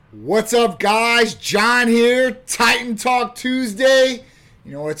What's up, guys? John here, Titan Talk Tuesday.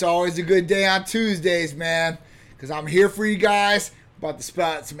 You know, it's always a good day on Tuesdays, man, because I'm here for you guys about to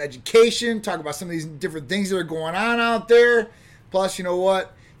spot some education, talk about some of these different things that are going on out there. Plus, you know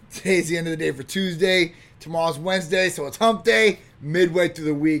what? Today's the end of the day for Tuesday. Tomorrow's Wednesday, so it's hump day, midway through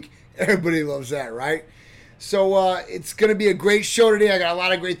the week. Everybody loves that, right? So it's going to be a great show today. I got a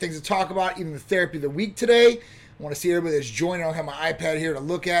lot of great things to talk about, even the therapy of the week today. I want to see everybody that's joining. I don't have my iPad here to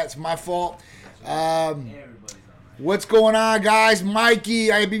look at. It's my fault. What's going on, guys? Mikey,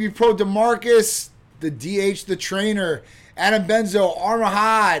 IBB Pro DeMarcus, the DH, the trainer, Adam Benzo,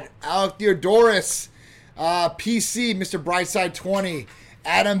 Armahad, Alec Theodoris, PC, Mr. Brightside 20,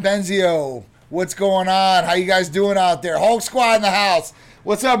 Adam Benzio. What's going on? How you guys doing out there? Hulk Squad in the house.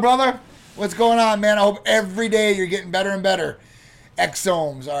 What's up, brother? What's going on, man? I hope every day you're getting better and better.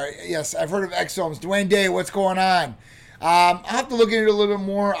 Exomes. All right. Yes, I've heard of exomes. Dwayne Day, what's going on? I'll have to look into it a little bit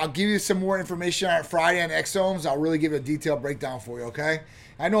more. I'll give you some more information on Friday on exomes. I'll really give a detailed breakdown for you, okay?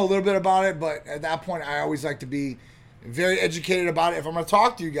 I know a little bit about it, but at that point, I always like to be very educated about it if I'm going to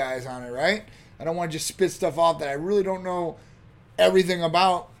talk to you guys on it, right? I don't want to just spit stuff off that I really don't know everything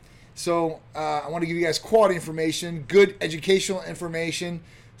about. So I want to give you guys quality information, good educational information.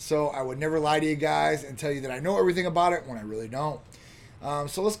 So I would never lie to you guys and tell you that I know everything about it when I really don't.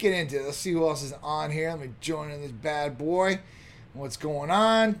 So let's get into it. Let's see who else is on here. Let me join in this bad boy. What's going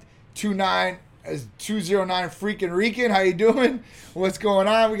on? 209 freaking Rican. How you doing? What's going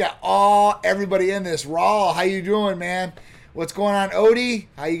on? We got everybody in this. Raw, how you doing, man? What's going on, Odie?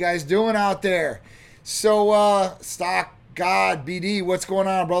 How you guys doing out there? So, Stock God BD, what's going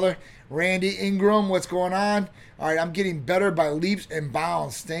on, brother? Randy Ingram, what's going on? All right, I'm getting better by leaps and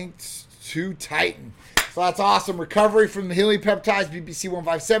bounds. Thanks to Titan. So that's awesome. Recovery from the healing peptides, BPC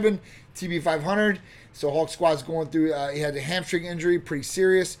 157, TB 500. So Hulk Squad's going through, he had a hamstring injury, pretty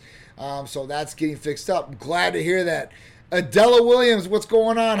serious. So that's getting fixed up. I'm glad to hear that. Adela Williams, what's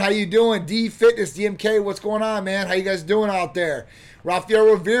going on? How you doing? D Fitness, DMK, what's going on, man? How you guys doing out there? Rafael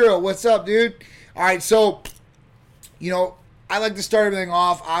Rivera, what's up, dude? All right, so, you know, I like to start everything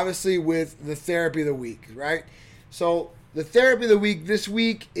off, obviously, with the therapy of the week, right? So the therapy of the week this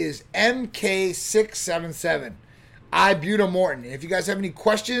week is MK677, Ibutamoren. If you guys have any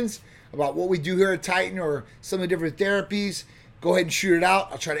questions about what we do here at Titan or some of the different therapies, go ahead and shoot it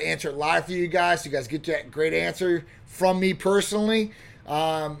out. I'll try to answer it live for you guys so you guys get that great answer from me personally.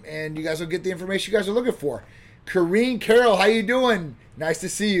 And you guys will get the information you guys are looking for. Kareen Carroll, how you doing? Nice to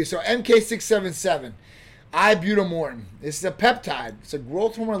see you. So MK677, Ibutamoren. This is a peptide. It's a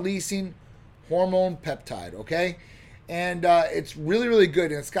growth hormone releasing hormone peptide, okay? And it's really, really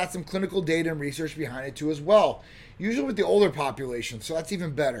good. And it's got some clinical data and research behind it too as well. Usually with the older population, so that's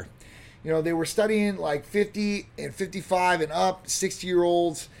even better. You know, they were studying like 50 and 55 and up,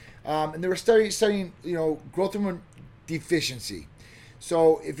 60-year-olds. And they were studying, you know, growth hormone deficiency.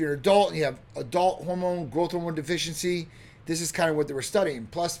 So if you're an adult and you have adult hormone, growth hormone deficiency, this is kind of what they were studying.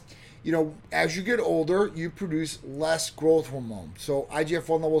 Plus, you know, as you get older, you produce less growth hormone. So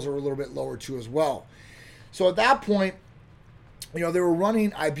IGF-1 levels are a little bit lower too as well. So at that point, you know, they were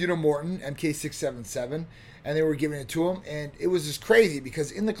running Ibutamoren, MK677, and they were giving it to them. And it was just crazy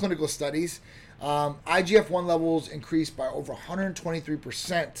because in the clinical studies, IGF-1 levels increased by over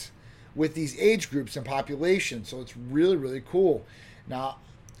 123% with these age groups and populations. So it's really, really cool. Now,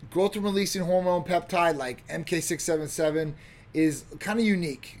 growth releasing hormone peptide like MK677 is kind of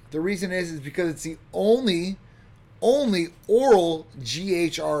unique. The reason is because it's the only oral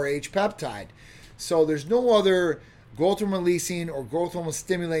GHRH peptide. So there's no other growth hormone releasing or growth hormone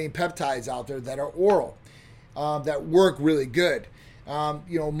stimulating peptides out there that are oral that work really good.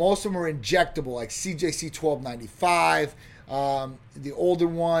 You know, most of them are injectable, like CJC 1295. The older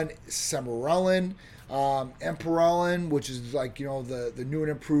one, Semarelin, Emperelin, which is like, you know, the new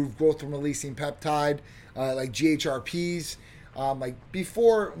and improved growth hormone releasing peptide, like GHRPs. Like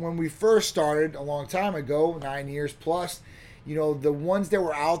before, when we first started a long time ago, 9 years plus, you know, the ones that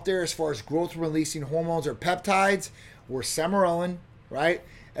were out there as far as growth releasing hormones or peptides were Semarelin, right?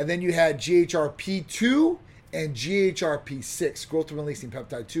 And then you had GHRP2 and GHRP6, growth releasing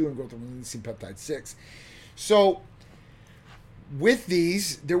peptide 2 and growth releasing peptide 6. So with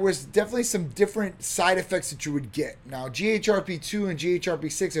these, there was definitely some different side effects that you would get. Now, GHRP2 and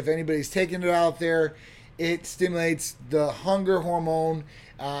GHRP6, if anybody's taking it out there, it stimulates the hunger hormone,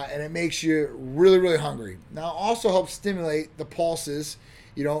 and it makes you really, really hungry. Now, it also helps stimulate the pulses,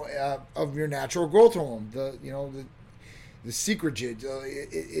 you know, of your natural growth hormone, the secretagogue,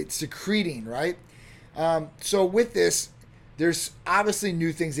 it's secreting, right? So with this, there's obviously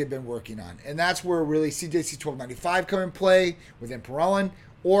new things they've been working on, and that's where really CJC 1295 come in play with Emperelin,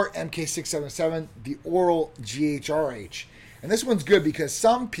 or MK677, the oral GHRH. And this one's good because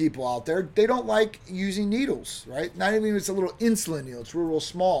some people out there, they don't like using needles, right? Not even if it's a little insulin needle, it's real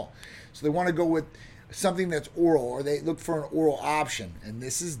small. So they want to go with something that's oral, or they look for an oral option. And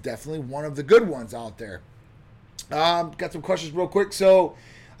this is definitely one of the good ones out there. Got some questions real quick. So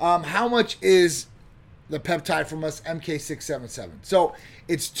how much is the peptide from us, MK677? So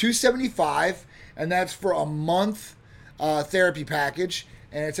it's $275, and that's for a month therapy package.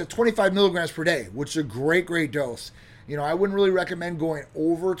 And it's at 25 milligrams per day, which is a great dose. You know, I wouldn't really recommend going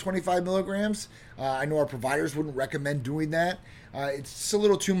over 25 milligrams. I know our providers wouldn't recommend doing that. It's just a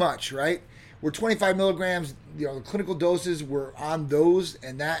little too much, right? We're 25 milligrams, you know, the clinical doses, we're on those,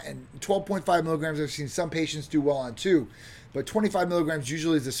 and 12.5 milligrams, I've seen some patients do well on too. But 25 milligrams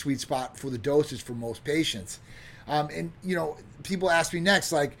usually is the sweet spot for the dosage for most patients. And, you know, people ask me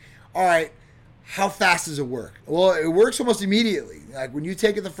next, like, all right, how fast does it work? Well, it works almost immediately. Like when you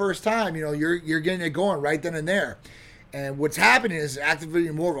take it the first time, you know, you're getting it going right then and there. And what's happening is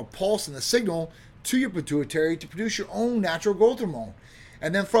activating more of a pulse in the signal to your pituitary to produce your own natural growth hormone.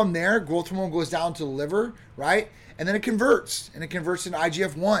 And then from there, growth hormone goes down to the liver, right? And then it converts. And it converts into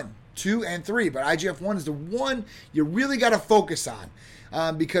IGF-1, 2, and 3. But IGF-1 is the one you really got to focus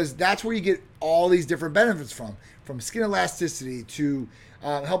on because that's where you get all these different benefits from skin elasticity to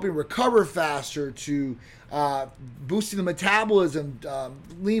helping recover faster to boosting the metabolism,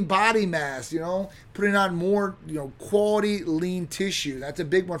 lean body mass, you know, putting on more, you know, quality lean tissue. That's a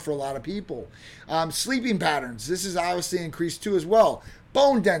big one for a lot of people. Sleeping patterns. This is obviously increased too as well.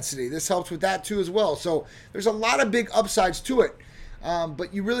 Bone density. This helps with that too as well. So there's a lot of big upsides to it.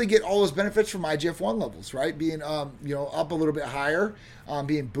 But you really get all those benefits from IGF-1 levels, right? Being, you know, up a little bit higher,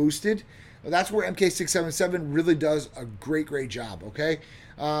 being boosted. That's where MK677 really does a great job, okay?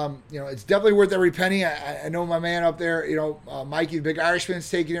 You know, it's definitely worth every penny. I know my man up there, you know, Mikey, the Big Irishman's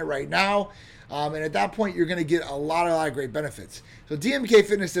taking it right now. And at that point, you're going to get a lot of great benefits. So DMK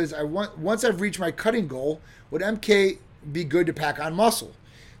Fitness says, once I've reached my cutting goal, would MK be good to pack on muscle?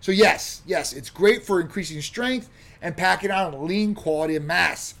 So yes, it's great for increasing strength and packing on lean quality of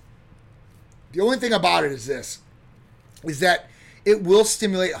mass. The only thing about it is this, is that it will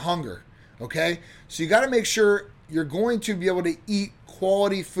stimulate hunger, okay? So you got to make sure you're going to be able to eat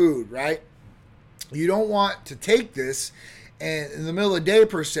quality food, right? You don't want to take this and in the middle of the day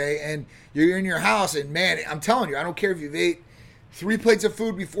per se, and you're in your house and man, I'm telling you, I don't care if you've ate 3 plates of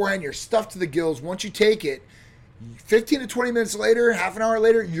food beforehand, you're stuffed to the gills. Once you take it, 15 to 20 minutes later, half an hour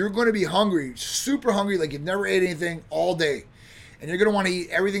later, you're going to be hungry, super hungry, like you've never ate anything all day. And you're going to want to eat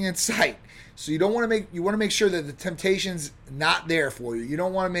everything in sight. So you want to make sure that the temptation's not there for you. You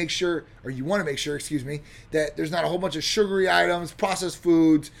don't want to make sure, or you want to make sure, excuse me, that there's not a whole bunch of sugary items, processed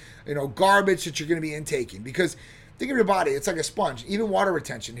foods, you know, garbage that you're going to be intaking. Because think of your body, it's like a sponge. Even water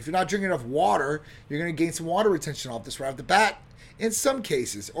retention. If you're not drinking enough water, you're going to gain some water retention off this right off the bat. In some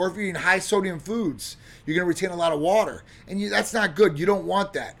cases, or if you're eating high sodium foods, you're going to retain a lot of water. And that's not good. You don't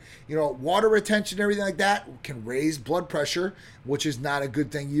want that. You know, water retention and everything like that can raise blood pressure, which is not a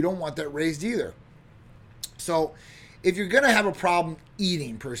good thing. You don't want that raised either. So if you're going to have a problem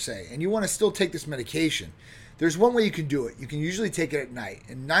eating per se, and you want to still take this medication, there's one way you can do it. You can usually take it at night.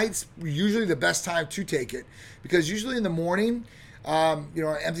 And night's usually the best time to take it because usually in the morning, you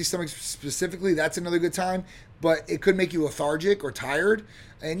know, empty stomach specifically, that's another good time. But it could make you lethargic or tired,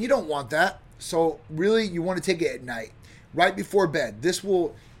 and you don't want that. So really, you want to take it at night, right before bed. This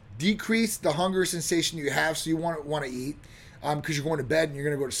will decrease the hunger sensation you have, so you want to eat because you're going to bed and you're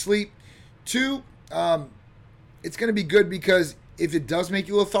going to go to sleep. 2, it's going to be good because if it does make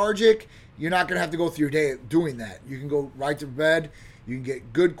you lethargic, you're not going to have to go through your day doing that. You can go right to bed. You can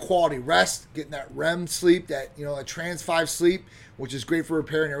get good quality rest, getting that REM sleep, that, you know, a trans 5 sleep, which is great for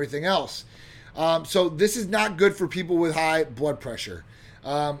repair and everything else. So this is not good for people with high blood pressure.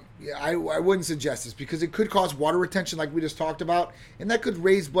 I wouldn't suggest this because it could cause water retention like we just talked about, and that could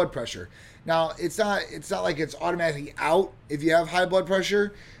raise blood pressure. Now, it's not like it's automatically out if you have high blood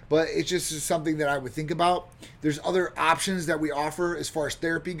pressure, but it's just something that I would think about. There's other options that we offer as far as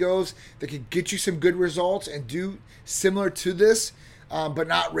therapy goes that can get you some good results and do similar to this, but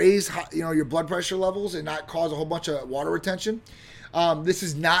not raise, you know, your blood pressure levels and not cause a whole bunch of water retention. This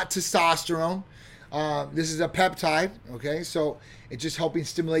is not testosterone. This is a peptide, okay? So it's just helping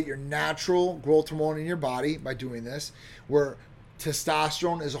stimulate your natural growth hormone in your body by doing this, where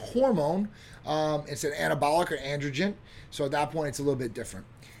testosterone is a hormone. It's an anabolic or androgen. So at that point, it's a little bit different.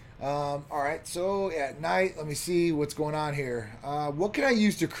 All right, so at night, let me see what's going on here. What can I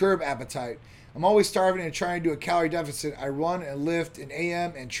use to curb appetite? I'm always starving and trying to do a calorie deficit. I run and lift in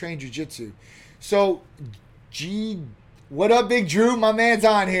AM and train jiu-jitsu. So What up, Big Drew? My man's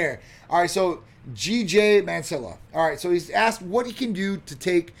on here. All right, so GJ Mansilla. All right, so he's asked what he can do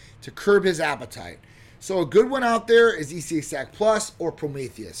to curb his appetite. So a good one out there is ECA Stack Plus or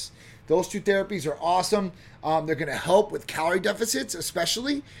Prometheus. Those two therapies are awesome. They're going to help with calorie deficits,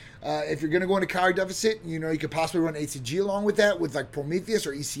 especially if you're going to go into calorie deficit. You know, you could possibly run HCG along with that, with like Prometheus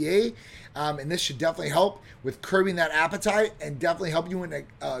or ECA, and this should definitely help with curbing that appetite and definitely help you in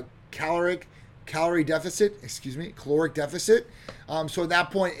a caloric deficit. Caloric deficit. So at that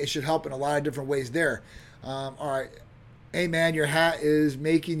point, it should help in a lot of different ways there. All right, hey man, your hat is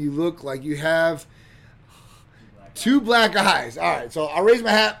making you look like you have two black eyes. All right, so I'll raise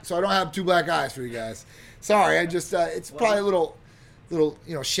my hat so I don't have two black eyes for you guys. Sorry, I just it's probably a little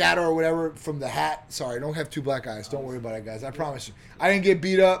shadow or whatever from the hat. Sorry, I don't have two black eyes. Don't worry about it, guys. I promise you. I didn't get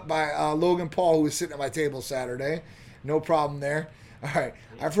beat up by Logan Paul, who was sitting at my table Saturday. No problem there. All right,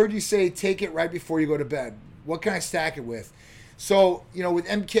 I've heard you say take it right before you go to bed. What can I stack it with? So, with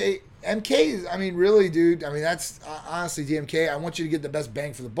MK is, I mean, really, dude, I mean, that's honestly DMK. I want you to get the best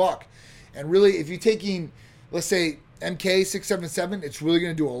bang for the buck. And really, if you're taking, let's say, MK 677, it's really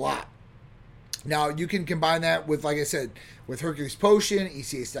going to do a lot. Now, you can combine that with, like I said, with Hercules Potion,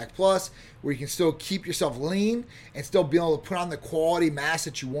 ECA Stack Plus, where you can still keep yourself lean and still be able to put on the quality mass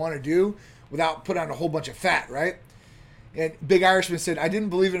that you want to do without putting on a whole bunch of fat, right? And Big Irishman said, I didn't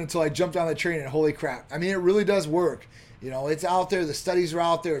believe it until I jumped on the train, and holy crap. I mean, it really does work. It's out there. The studies are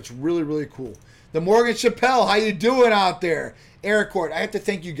out there. It's really, really cool. The Morgan Chappelle, how you doing out there? Eric Court, I have to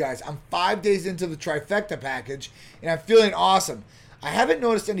thank you guys. I'm 5 days into the trifecta package, and I'm feeling awesome. I haven't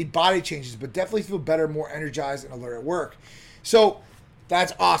noticed any body changes, but definitely feel better, more energized, and alert at work. So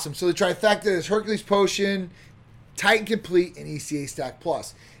that's awesome. So the trifecta is Hercules Potion, Titan Complete, and ECA Stack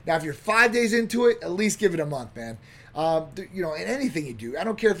Plus. Now, if you're 5 days into it, at least give it a month, man. In anything you do, I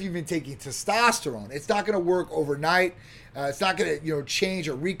don't care if you've been taking testosterone. It's not going to work overnight. It's not going to, change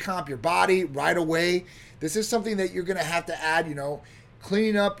or recomp your body right away. This is something that you're going to have to add,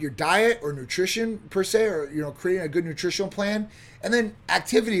 cleaning up your diet or nutrition per se, or, creating a good nutritional plan, and then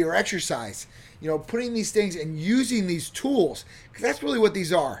activity or exercise, putting these things and using these tools, because that's really what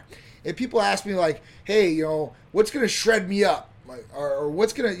these are. If people ask me like, hey, what's going to shred me up? Or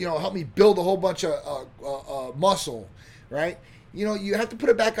what's going to, help me build a whole bunch of muscle, right? You have to put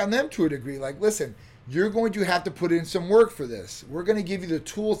it back on them to a degree. Like, listen, you're going to have to put in some work for this. We're going to give you the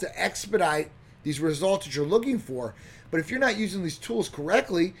tools to expedite these results that you're looking for. But if you're not using these tools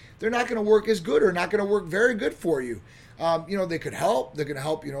correctly, they're not going to work as good or not going to work very good for you. They could help. They're going to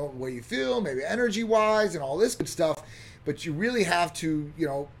help, the way you feel, maybe energy-wise and all this good stuff. But you really have to,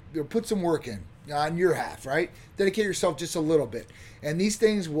 put some work in on your half, right? Dedicate yourself just a little bit. And these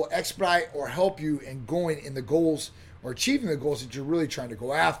things will expedite or help you in going in the goals or achieving the goals that you're really trying to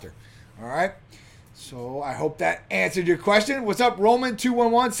go after. All right? So I hope that answered your question. What's up,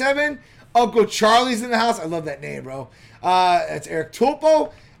 Roman2117? Uncle Charlie's in the house. I love that name, bro. That's Eric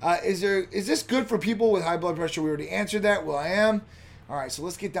Tulpo. Is this good for people with high blood pressure? We already answered that. Well, I am. All right, so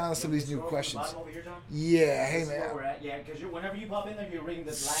let's get down to some of these new questions. Yeah, hey, man. Yeah, because whenever you pop in there, you're reading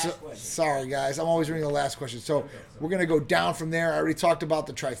the last question. Sorry, guys. I'm always reading the last question. So we're going to go down from there. I already talked about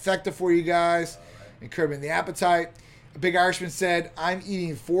the trifecta for you guys and curbing the appetite. A Big Irishman said, I'm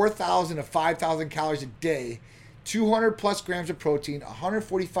eating 4,000 to 5,000 calories a day, 200 plus grams of protein,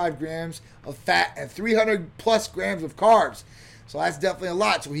 145 grams of fat, and 300 plus grams of carbs. So that's definitely a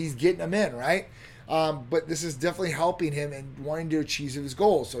lot. So he's getting them in, right? But this is definitely helping him and wanting to achieve his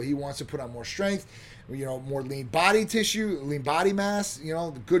goals. So he wants to put on more strength, more lean body tissue, lean body mass,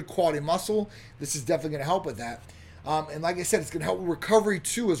 good quality muscle. This is definitely going to help with that. And like I said, it's going to help with recovery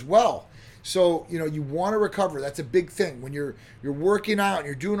too as well. So, you want to recover. That's a big thing. When you're working out and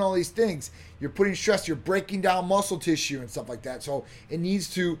you're doing all these things, you're putting stress, you're breaking down muscle tissue and stuff like that. So it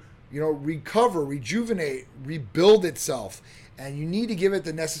needs to, recover, rejuvenate, rebuild itself. And you need to give it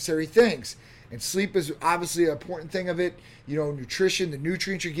the necessary things. And sleep is obviously an important thing of it. Nutrition, the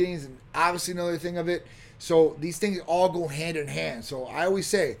nutrients you're getting is obviously another thing of it. So these things all go hand in hand. So I always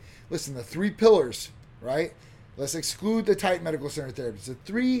say, listen, the three pillars, right? Let's exclude the Titan Medical Center therapies. The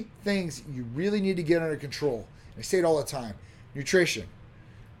three things you really need to get under control. I say it all the time. Nutrition,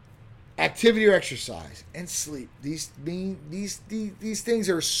 activity or exercise, and sleep. These things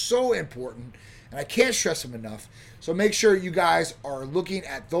are so important, and I can't stress them enough. So make sure you guys are looking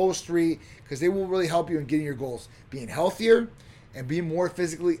at those three, because they will really help you in getting your goals. Being healthier and being more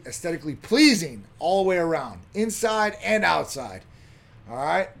physically, aesthetically pleasing all the way around, inside and outside. All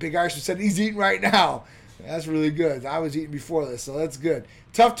right? Big Irishman said he's eating right now. That's really good. I was eating before this, so that's good.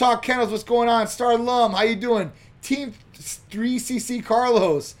 Tough Talk Kennels, what's going on? Star Lum, how you doing? Team 3CC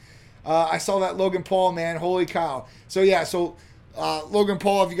Carlos. I saw that Logan Paul, man. Holy cow. So, yeah, Logan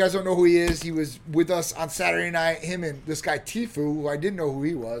Paul, if you guys don't know who he is, he was with us on Saturday night. Him and this guy Tifu, who I didn't know who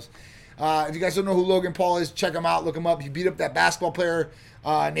he was. If you guys don't know who Logan Paul is, check him out. Look him up. He beat up that basketball player,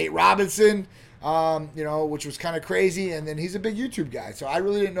 Nate Robinson, which was kind of crazy. And then he's a big YouTube guy. So I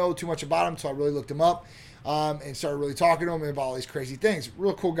really didn't know too much about him, so I really looked him up and started really talking to him about all these crazy things.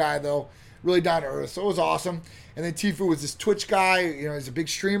 Real cool guy, though. Really down to earth. So it was awesome. And then Tifu was this Twitch guy. He's a big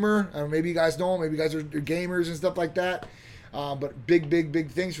streamer. Maybe you guys know him. Maybe you guys are gamers and stuff like that. But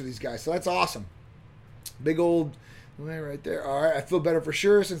big things for these guys. So that's awesome. Big old right there. All right. I feel better for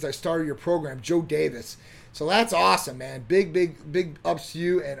sure since I started your program. Joe Davis. So that's awesome, man. Big ups to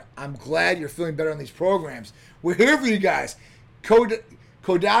you. And I'm glad you're feeling better on these programs. We're here for you guys.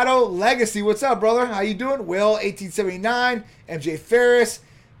 Codado Legacy. What's up, brother? How you doing? Will 1879. MJ Ferris.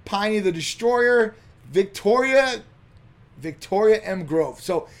 Piney the Destroyer, Victoria M. Grove.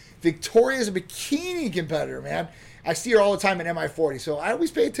 So Victoria is a bikini competitor, man. I see her all the time in MI40, so I always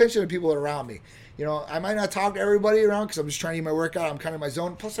pay attention to people that are around me. I might not talk to everybody around because I'm just trying to get my workout. I'm kind of in my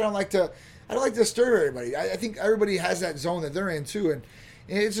zone. Plus, I don't like to disturb everybody. I think everybody has that zone that they're in too, and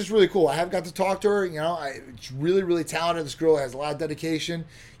it's just really cool. I have got to talk to her. It's really talented. This girl has a lot of dedication.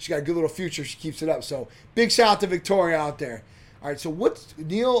 She's got a good little future. She keeps it up. So big shout out to Victoria out there. All right, so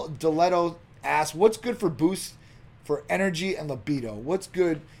Neil Deletto asks, what's good for boost for energy and libido? What's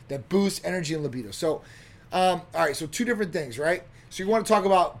good that boosts energy and libido? So, all right, so two different things, right? So you want to talk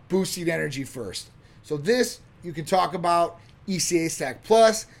about boosting energy first. So this, you can talk about ECA Stack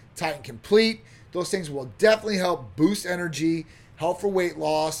Plus, Titan Complete. Those things will definitely help boost energy, help for weight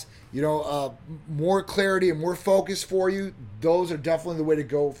loss, more clarity and more focus for you. Those are definitely the way to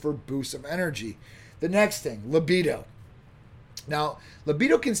go for boost of energy. The next thing, libido. Now,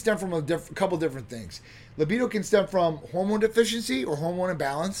 libido can stem from a couple different things. Libido can stem from hormone deficiency or hormone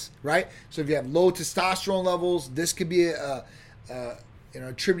imbalance, right? So if you have low testosterone levels, this could be a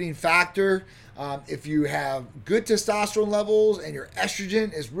attributing factor. If you have good testosterone levels and your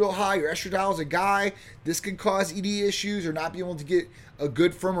estrogen is real high, your estradiol is a guy, this can cause ED issues or not be able to get a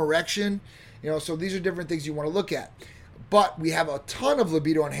good firm erection. So these are different things you want to look at. But we have a ton of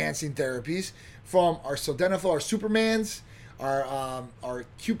libido enhancing therapies from our sildenafil, our Supermans, our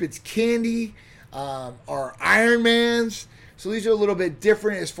Cupid's Candy, our Ironmans. So these are a little bit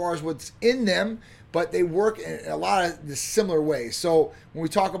different as far as what's in them, but they work in a lot of the similar ways. So when we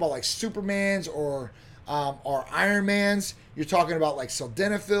talk about like Supermans or Ironmans, you're talking about like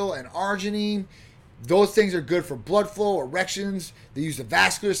sildenafil and arginine. Those things are good for blood flow, erections. They use the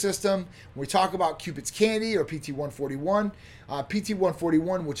vascular system. When we talk about Cupid's Candy or PT141,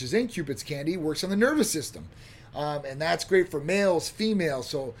 PT141, which is in Cupid's Candy, works on the nervous system. And that's great for males, females.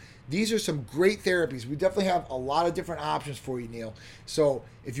 So these are some great therapies. We definitely have a lot of different options for you, Neil. So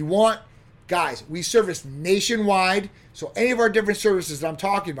if you want, guys, we service nationwide. So any of our different services that I'm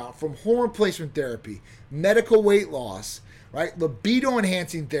talking about, from hormone replacement therapy, medical weight loss, right, libido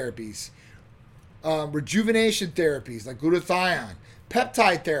enhancing therapies, rejuvenation therapies like glutathione,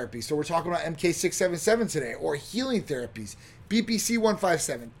 peptide therapy. So we're talking about MK677 today, or healing therapies, BPC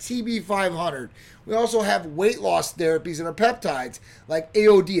 157, TB 500. We also have weight loss therapies that are peptides like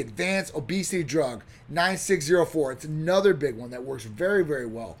AOD, Advanced Obesity Drug 9604. It's another big one that works very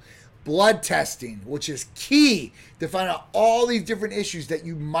well. Blood testing, which is key to find out all these different issues that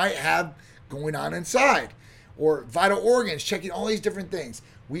you might have going on inside, or vital organs, checking all these different things.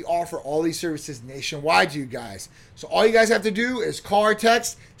 We offer all these services nationwide to you guys. So all you guys have to do is call or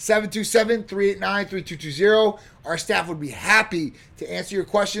text 727-389-3220. Our staff would be happy to answer your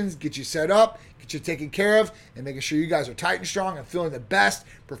questions, get you set up, get you taken care of, and making sure you guys are tight and strong and feeling the best,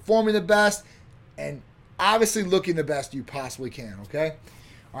 performing the best, and obviously looking the best you possibly can, okay?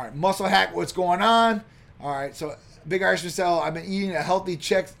 All right, Muscle Hack, what's going on? All right, so Big Irish Marcel, I've been eating a healthy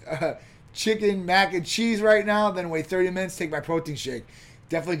chicken, mac and cheese right now, then wait 30 minutes, take my protein shake.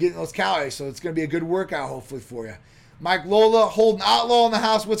 Definitely getting those calories, so it's going to be a good workout, hopefully, for you. Mike Lola, Holden Outlaw in the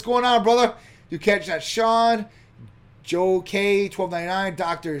house. What's going on, brother? You catch that, Sean. Joe K, 1299,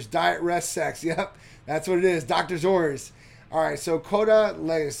 Doctors, Diet, Rest, Sex. Yep, that's what it is, Doctor's orders. All right, so Coda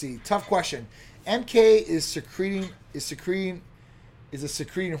Legacy. Tough question. MK is a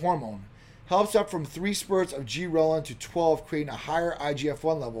secreting hormone. Helps up from 3 spurts of G-Relin to 12, creating a higher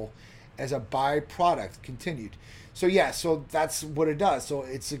IGF-1 level as a byproduct. Continued. So yeah, so that's what it does. So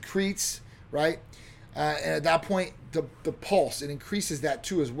it secretes, right? And at that point, the pulse, it increases that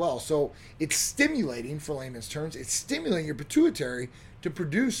too as well. So it's stimulating, for layman's terms, it's stimulating your pituitary to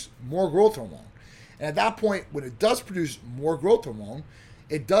produce more growth hormone. And at that point, when it does produce more growth hormone,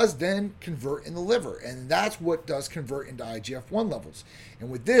 it does then convert in the liver. And that's what does convert into IGF-1 levels. And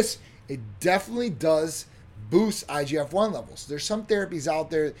with this, it definitely does boost IGF-1 levels. There's some therapies out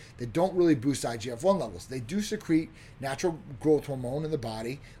there that don't really boost IGF-1 levels. They do secrete natural growth hormone in the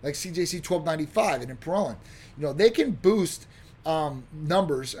body, like CJC-1295 and Ipamorelin. They can boost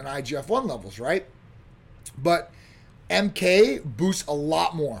numbers and IGF-1 levels, right? But MK boosts a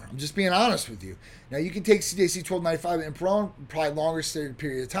lot more. I'm just being honest with you. Now, you can take CJC-1295 and Ipamorelin, probably longer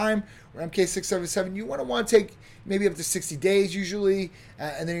period of time, or MK-677, you want to take maybe up to 60 days usually,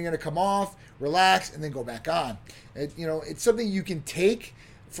 and then you're going to come off, relax, and then go back on. It's something you can take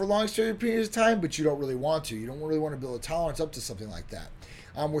for long periods of time, but you don't really want to. You don't really want to build a tolerance up to something like that.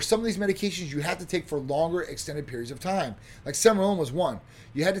 Where some of these medications you have to take for longer extended periods of time. Like Sermorelin was one.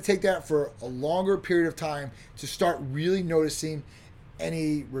 You had to take that for a longer period of time to start really noticing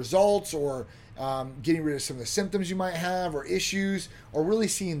any results or getting rid of some of the symptoms you might have or issues, or really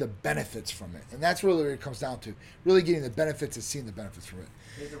seeing the benefits from it. And that's really what it comes down to. Really getting the benefits and seeing the benefits from it.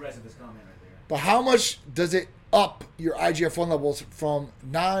 Here's the rest of this comment right there. But how much does it up your IGF-1 levels from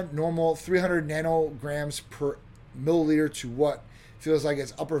non-normal 300 nanograms per milliliter to what feels like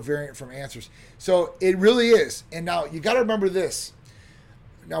it's upper variant from Answers? So it really is. And now you got to remember this.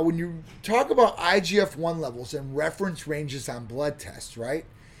 Now, when you talk about IGF-1 levels and reference ranges on blood tests, right?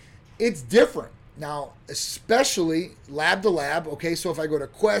 It's different. Now, especially lab to lab, okay? So if I go to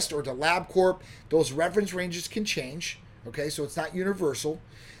Quest or to LabCorp, those reference ranges can change, okay? So it's not universal.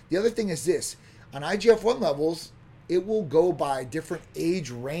 The other thing is this. On IGF-1 levels, it will go by different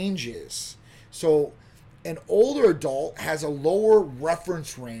age ranges. So an older adult has a lower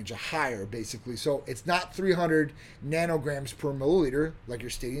reference range, a higher basically. So it's not 300 nanograms per milliliter like you're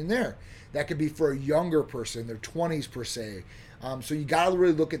stating there. That could be for a younger person, their 20s per se. So you got to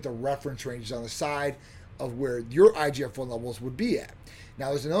really look at the reference ranges on the side of where your IGF-1 levels would be at. Now,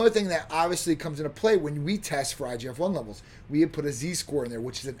 there's another thing that obviously comes into play when we test for IGF-1 levels. We have put a Z-score in there,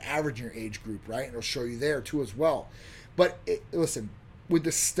 which is an average in your age group, right? And it'll show you there too as well. But listen, with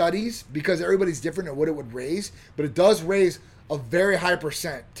the studies, because everybody's different at what it would raise, but it does raise a very high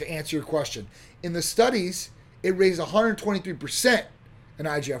percent to answer your question. In the studies, it raised 123% in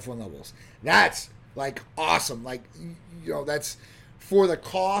IGF-1 levels. That's like awesome. Like, that's for the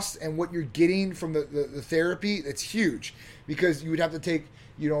cost and what you're getting from the therapy. It's huge, because you would have to take,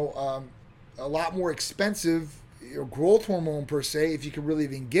 a lot more expensive growth hormone per se, if you can really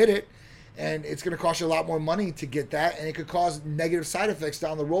even get it. And it's going to cost you a lot more money to get that, and it could cause negative side effects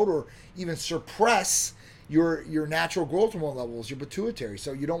down the road, or even suppress your natural growth hormone levels, your pituitary.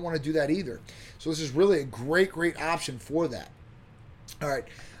 So you don't want to do that either. So this is really a great option for that. All right.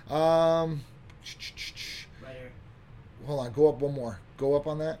 Right here. Hold on. Go up one more. Go up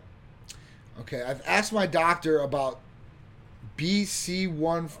on that. Okay. I've asked my doctor about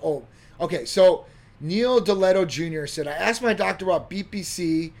BC1. Oh, okay. So Neil Deletto Jr. said, I asked my doctor about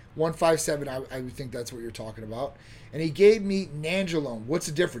BPC 157. I would think that's what you're talking about. And he gave me Nandrolone. What's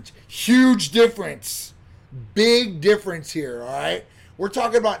the difference? Huge difference. Big difference here, all right? We're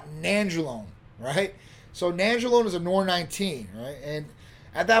talking about Nandrolone, right? So Nandrolone is a NOR19, right? And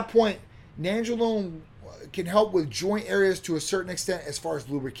at that point, Nandrolone can help with joint areas to a certain extent as far as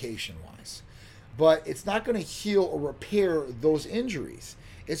lubrication-wise. But it's not going to heal or repair those injuries.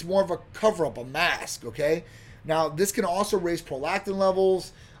 It's more of a cover-up, a mask, okay? Now, this can also raise prolactin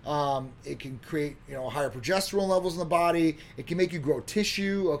levels. It can create, higher progesterone levels in the body. It can make you grow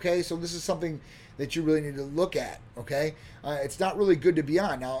tissue, okay? So this is something that you really need to look at, okay? It's not really good to be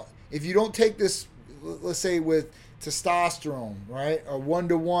on. Now, if you don't take this, let's say with testosterone, right, a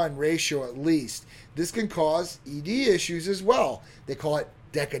 1-to-1 ratio at least, this can cause ED issues as well. They call it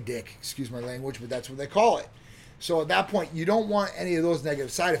Decadick, excuse my language, but that's what they call it. So at that point, you don't want any of those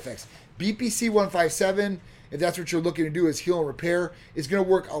negative side effects. BPC 157, if that's what you're looking to do, is heal and repair, is going to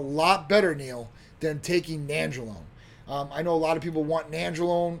work a lot better, Neil, than taking Nandrolone. I know a lot of people want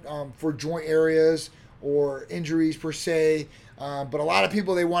Nandrolone for joint areas or injuries per se, but a lot of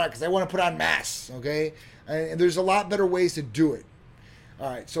people, they want it because they want to put on mass, okay? And there's a lot better ways to do it. All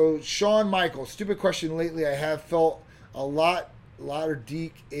right, so Sean Michael, stupid question. Lately, I have felt a lot of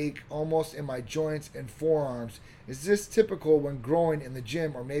deep ache almost in my joints and forearms. Is this typical when growing in the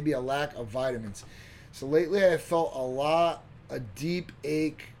gym, or maybe a lack of vitamins? So lately I felt a deep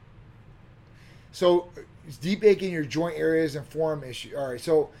ache. So it's deep ache in your joint areas and forearm issue. All right,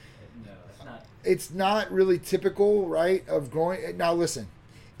 so No, it's not. it's not really typical, right, of growing. Now listen,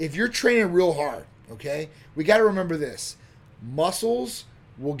 if you're training real hard, okay, we got to remember this. Muscles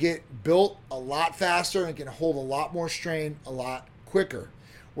will get built a lot faster and can hold a lot more strain a lot quicker.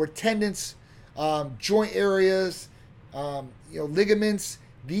 Where tendons, joint areas, ligaments.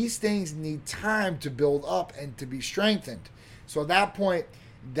 These things need time to build up and to be strengthened. So at that point,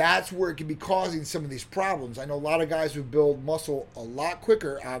 that's where it can be causing some of these problems. I know a lot of guys who build muscle a lot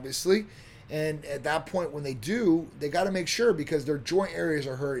quicker, obviously. And at that point, when they do, they got to make sure, because their joint areas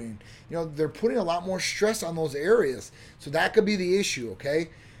are hurting. They're putting a lot more stress on those areas. So that could be the issue, okay?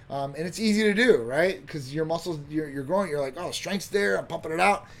 And it's easy to do, right? Because your muscles, you're growing, you're like, oh, strength's there, I'm pumping it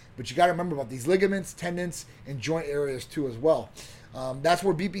out. But you got to remember about these ligaments, tendons, and joint areas too as well. That's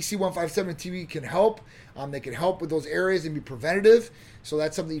where BPC 157 TV can help. They can help with those areas and be preventative. So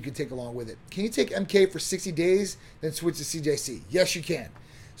that's something you can take along with it. Can you take MK for 60 days, then switch to CJC? Yes, you can.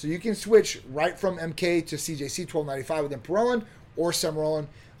 So you can switch right from MK to CJC 1295 with Imparelin or Semerelin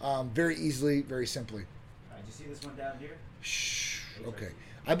very easily, very simply. All right, you see this one down here? Shh. Okay.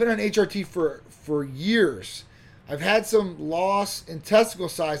 I've been on HRT for years. I've had some loss in testicle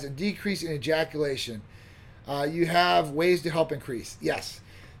size and decrease in ejaculation. You have ways to help increase. Yes.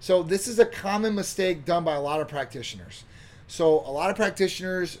 So this is a common mistake done by a lot of practitioners. So a lot of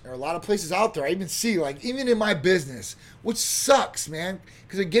practitioners, or a lot of places out there, I even see, like even in my business, which sucks, man,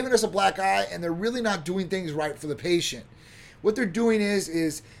 because they're giving us a black eye and they're really not doing things right for the patient. What they're doing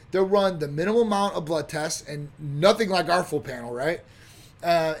is they'll run the minimal amount of blood tests and nothing like our full panel, right?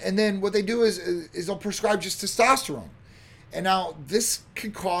 And then what they do is they'll prescribe just testosterone. And now this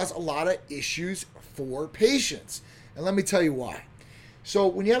can cause a lot of issues for patients. And let me tell you why. So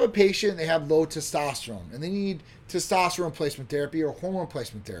when you have a patient, they have low testosterone and they need testosterone replacement therapy or hormone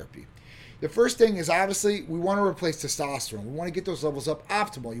replacement therapy. The first thing is, obviously, we want to replace testosterone. We want to get those levels up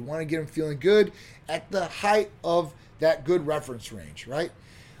optimal. You want to get them feeling good at the height of that good reference range, right?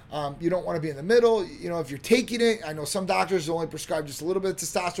 You don't want to be in the middle. If you're taking it, I know some doctors only prescribe just a little bit of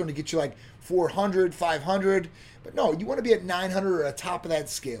testosterone to get you like 400, 500. But no, you want to be at 900 or at the top of that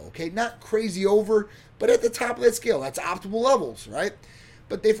scale, okay? Not crazy over, but at the top of that scale. That's optimal levels, right?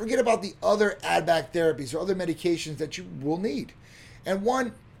 But they forget about the other add-back therapies or other medications that you will need. And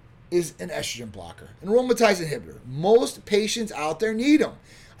one is an estrogen blocker, an aromatase inhibitor. Most patients out there need them.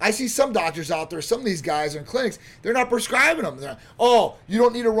 I see some doctors out there, some of these guys in clinics, they're not prescribing them. They're not, oh, you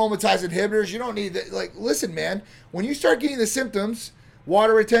don't need aromatase inhibitors. You don't need that. Like, listen, man, when you start getting the symptoms,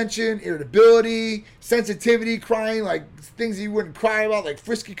 water retention, irritability, sensitivity, crying, like things that you wouldn't cry about, like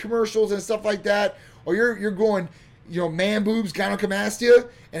frisky commercials and stuff like that, or you're going, man boobs, gynecomastia,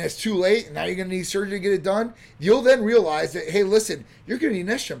 and it's too late, and now you're going to need surgery to get it done, you'll then realize that, hey, listen, you're going to need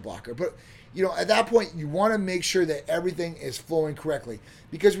an estrogen blocker. But, at that point, you want to make sure that everything is flowing correctly.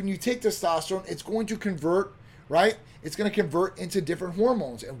 Because when you take testosterone, it's going to convert, right? It's going to convert into different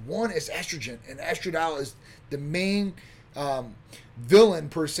hormones. And one is estrogen, and estradiol is the main villain,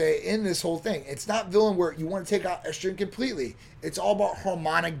 per se, in this whole thing. It's not villain where you want to take out estrogen completely. It's all about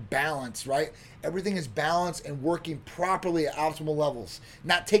harmonic balance, right? Everything is balanced and working properly at optimal levels,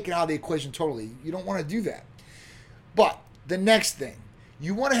 not taken out of the equation totally. You don't want to do that. But the next thing,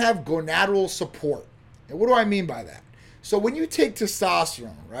 you want to have gonadal support. And what do I mean by that? So when you take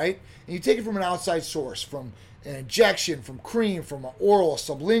testosterone, right, and you take it from an outside source, from an injection, from cream, from an oral,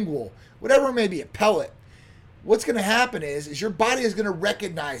 sublingual, whatever it may be, a pellet, what's going to happen is your body is going to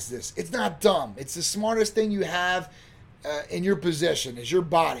recognize this. It's not dumb. It's the smartest thing you have in your possession is your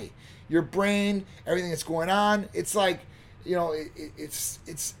body, your brain, everything that's going on. It's like,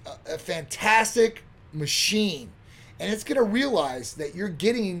 it's a fantastic machine. And it's going to realize that you're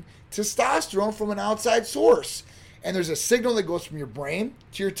getting testosterone from an outside source. And there's a signal that goes from your brain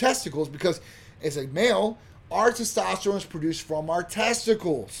to your testicles because as a male, our testosterone is produced from our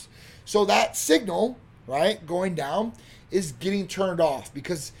testicles. So that signal, right, going down is getting turned off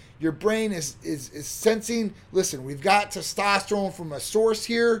because your brain is sensing, listen, we've got testosterone from a source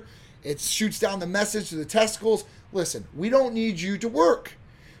here. It shoots down the message to the testicles. Listen, we don't need you to work.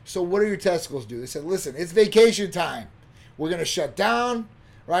 So what do your testicles do? They said, listen, it's vacation time. We're going to shut down,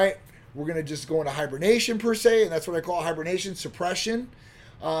 right? We're going to just go into hibernation, per se, and that's what I call hibernation, suppression.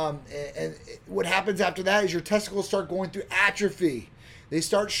 And what happens after that is your testicles start going through atrophy. They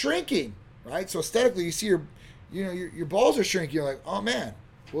start shrinking, right? So aesthetically, you see your balls are shrinking. You're like, oh man,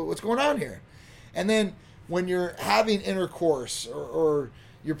 what's going on here? And then when you're having intercourse or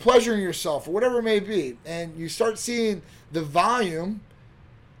you're pleasuring yourself or whatever it may be, and you start seeing the volume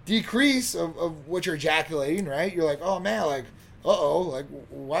decrease of what you're ejaculating, right? You're like, oh man, like, like,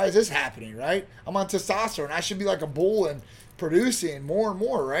 why is this happening, right? I'm on testosterone. I should be like a bull and producing more and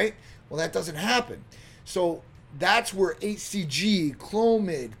more, right? Well, that doesn't happen. So that's where HCG,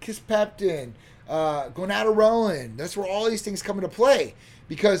 Clomid, Kisspeptin, Gonadorelin, that's where all these things come into play.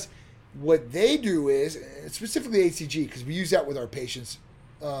 Because what they do is, specifically HCG, because we use that with our patients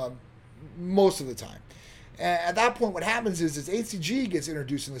most of the time. And at that point, what happens is HCG gets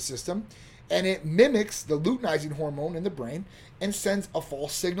introduced in the system, and it mimics the luteinizing hormone in the brain and sends a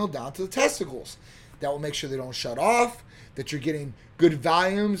false signal down to the testicles. That will make sure they don't shut off, that you're getting good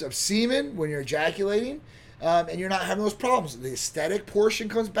volumes of semen when you're ejaculating, and you're not having those problems. The aesthetic portion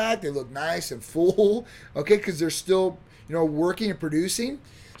comes back. They look nice and full, okay, because they're still, working and producing.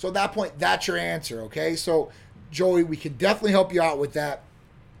 So at that point, that's your answer, okay? So, Joey, we can definitely help you out with that.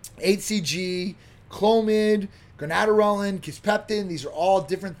 HCG, Clomid, Gonadorelin, Kisspeptin, these are all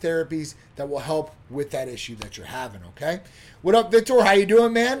different therapies that will help with that issue that you're having, okay? What up, Victor? How you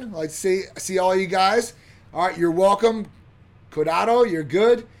doing, man? Like to see all you guys. All right, you're welcome. Codado, you're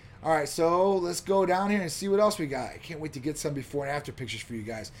good. All right, so let's go down here and see what else we got. I can't wait to get some before and after pictures for you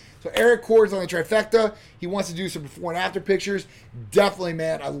guys. So Eric Cord's on the trifecta. He wants to do some before and after pictures. Definitely,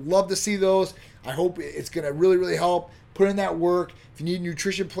 man. I love to see those. I hope it's going to really, really help. Put in that work. If you need a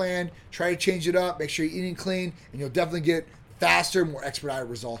nutrition plan, try to change it up. Make sure you're eating clean, and you'll definitely get faster, more expedited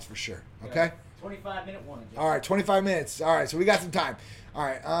results for sure. Okay? 25-minute one. All right, 25 minutes. All right, so we got some time. All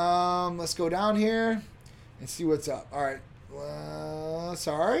right, let's go down here and see what's up. All right.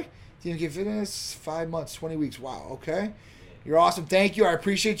 Sorry. DMK Fitness, 5 months, 20 weeks. Wow, okay. You're awesome. Thank you. I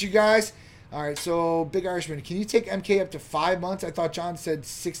appreciate you guys. All right, so Big Irishman, can you take MK up to 5 months? I thought John said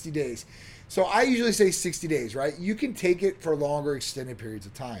 60 days. So I usually say 60 days, right? You can take it for longer extended periods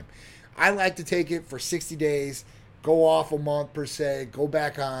of time. I like to take it for 60 days, go off a month per se, go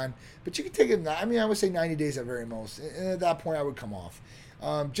back on. But you can take it, I would say 90 days at very most. And at that point, I would come off.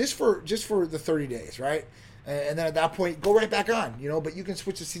 Just for the 30 days, right? And then at that point, go right back on, but you can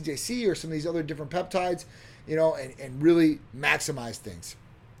switch to CJC or some of these other different peptides, and really maximize things.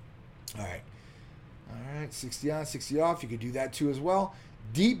 All right, 60 on, 60 off. You could do that too as well.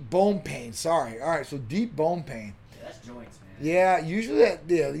 Deep bone pain. Sorry. All right, so deep bone pain. Yeah, that's joints, man. Yeah,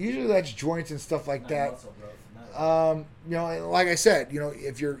 usually that's joints and stuff like that. Muscle growth. Like I said,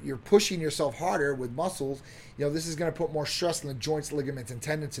 if you're pushing yourself harder with muscles, this is going to put more stress on the joints, ligaments, and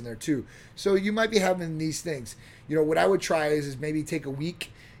tendons in there too. So you might be having these things. What I would try is maybe take a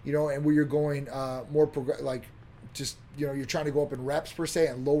week, and where you're going more you're trying to go up in reps per se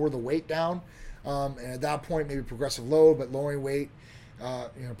and lower the weight down. And at that point, maybe progressive load, but lowering weight.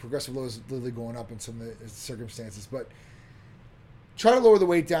 Progressive load is literally going up in some of the circumstances, but try to lower the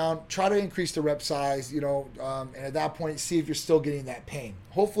weight down, try to increase the rep size, and at that point, see if you're still getting that pain.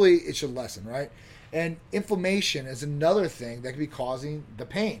 Hopefully it should lessen, right? And inflammation is another thing that could be causing the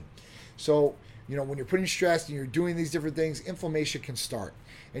pain. So, when you're putting stress and you're doing these different things, inflammation can start.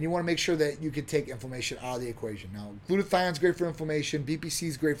 And you want to make sure that you can take inflammation out of the equation. Now, glutathione is great for inflammation. BPC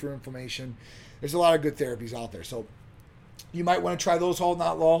is great for inflammation. There's a lot of good therapies out there. So you might want to try those all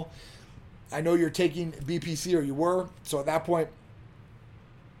night long. I know you're taking BPC, or you were. So at that point,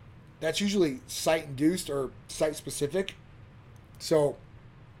 that's usually site-induced or site-specific. So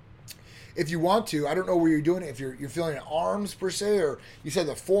if you want to, I don't know where you're doing it. If you're feeling it arms per se, or you said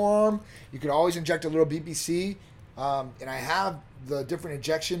the forearm, you can always inject a little BPC. And I have the different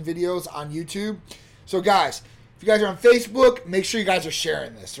injection videos on YouTube. So guys, if you guys are on Facebook, make sure you guys are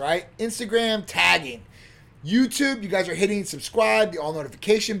sharing this, right? Instagram, tagging. YouTube, you guys are hitting subscribe, the all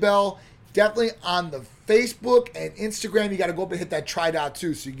notification bell. Definitely on the Facebook and Instagram, you got to go up and hit that try-dot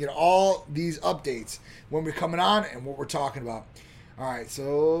too, so you get all these updates when we're coming on and what we're talking about. All right,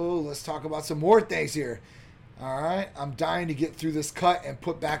 so let's talk about some more things here. All right, I'm dying to get through this cut and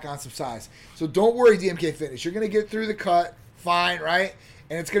put back on some size. So don't worry, DMK Fitness. You're going to get through the cut fine, right?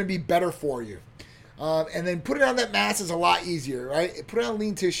 And it's going to be better for you. And then put it on that mass is a lot easier, right? Put it on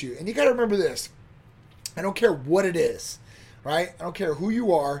lean tissue. And you got to remember this. I don't care what it is, right? I don't care who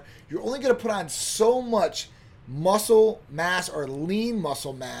you are. You're only going to put on so much muscle mass or lean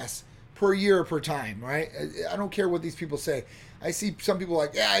muscle mass per year or per time, right? I don't care what these people say. I see some people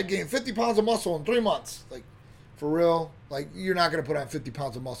like, yeah, I gained 50 pounds of muscle in 3 months. Like, for real? Like, you're not going to put on 50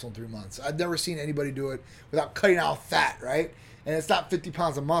 pounds of muscle in 3 months. I've never seen anybody do it without cutting out fat, right? And it's not 50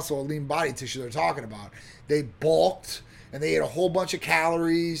 pounds of muscle or lean body tissue they're talking about. They bulked and they ate a whole bunch of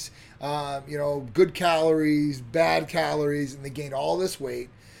calories, good calories, bad calories, and they gained all this weight.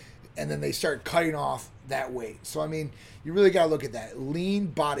 And then they start cutting off that weight. So, I mean, you really got to look at that. Lean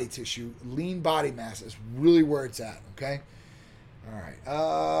body tissue, lean body mass is really where it's at, okay? All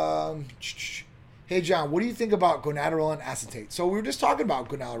right. Hey, John, what do you think about gonadorelin acetate? So we were just talking about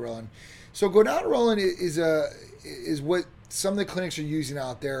gonadorelin. So gonadorelin is what some of the clinics are using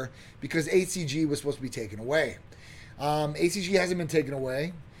out there because HCG was supposed to be taken away. HCG hasn't been taken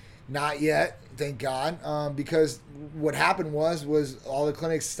away. Not yet, thank God, because what happened was all the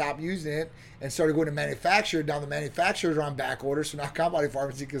clinics stopped using it and started going to manufacturer. Now the manufacturers are on back order, so now Compounding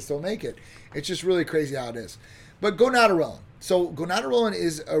Pharmacy can still make it. It's just really crazy how it is. But gonadorelin. So gonadorelin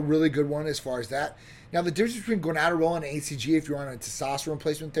is a really good one as far as that. Now the difference between gonadorelin and HCG, if you're on a testosterone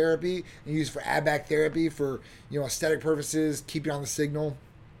replacement therapy and use it for AdBac therapy for aesthetic purposes, keep you on the signal,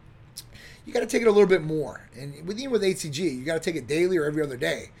 you got to take it a little bit more. And even with HCG, you got to take it daily or every other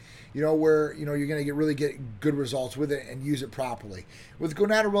day. Where you're going to really get good results with it and use it properly. With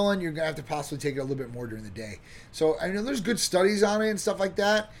gonadorelin, you're going to have to possibly take it a little bit more during the day. So I know there's good studies on it and stuff like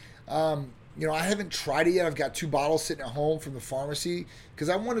that. I haven't tried it yet. I've got 2 bottles sitting at home from the pharmacy because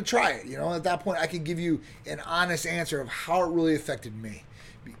I want to try it. At that point, I can give you an honest answer of how it really affected me.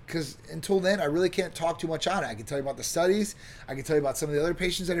 Because until then, I really can't talk too much on it. I can tell you about the studies. I can tell you about some of the other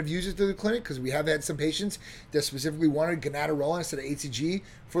patients that have used it through the clinic, because we have had some patients that specifically wanted gonadorelin instead of HCG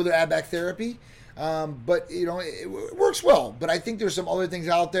for their AdBac therapy. But it works well. But I think there's some other things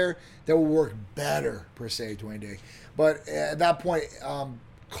out there that will work better, per se, Dwayne Day. But at that point,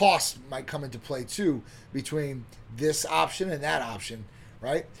 cost might come into play too between this option and that option,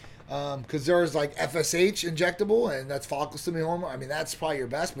 right? Because there's like FSH injectable, and that's follicle stimulating hormone. I mean, that's probably your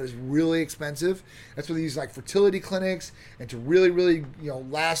best, but it's really expensive. That's what they use like fertility clinics, and to really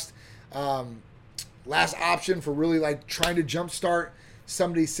last option for really like trying to jumpstart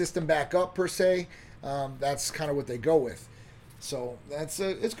somebody's system back up, per se. That's kind of what they go with. So it's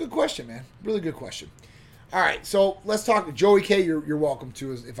a good question, man. Really good question. All right, so let's talk. Joey K, you're welcome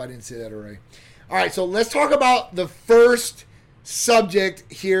to, if I didn't say that already. All right, so let's talk about the first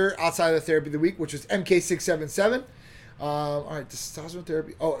subject here outside of the therapy of the week, which is MK677. All right, testosterone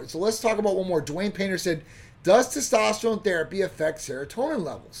therapy. Oh, so let's talk about one more. Dwayne Painter said, does testosterone therapy affect serotonin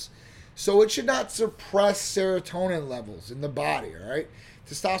levels? So it should not suppress serotonin levels in the body, all right?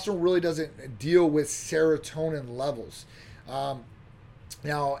 Testosterone really doesn't deal with serotonin levels.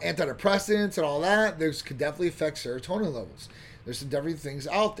 Now, antidepressants and all that, those could definitely affect serotonin levels. There's some definitely things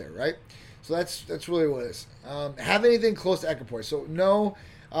out there, right? So that's really what it is. Have anything close to equipoise? So no,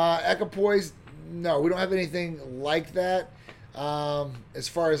 equipoise, no, we don't have anything like that. As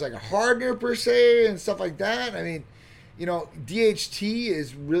far as like a hardener per se and stuff like that, I mean, DHT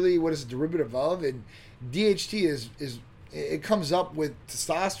is really what it's a derivative of, and DHT is it comes up with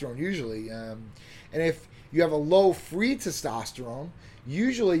testosterone usually. And if you have a low free testosterone,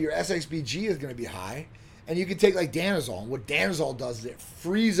 usually your SXBG is going to be high. And you can take like Danazol. And what Danazol does is it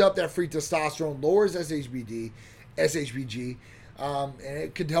frees up that free testosterone, lowers SHBG, and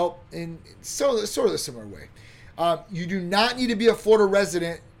it could help in sort of a similar way. You do not need to be a Florida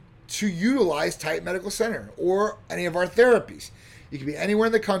resident to utilize Titan Medical Center or any of our therapies. You can be anywhere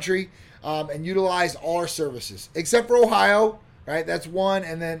in the country and utilize all our services, except for Ohio, right? That's one,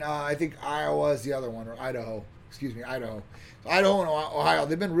 and then I think Iowa is the other one, or Idaho. Excuse me, Idaho. So Idaho and Ohio,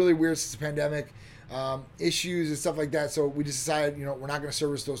 they've been really weird since the pandemic. Issues and stuff like that. So we just decided, we're not going to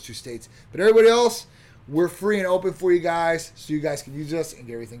service those 2 states. But everybody else, we're free and open for you guys, so you guys can use us and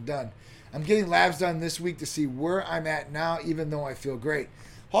get everything done. I'm getting labs done this week to see where I'm at now, even though I feel great.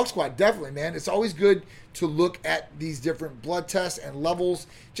 Hawk Squad, definitely, man. It's always good to look at these different blood tests and levels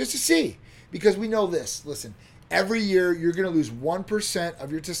just to see, because we know this. Listen, every year you're going to lose 1%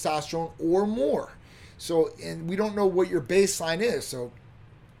 of your testosterone or more. So, and we don't know what your baseline is. So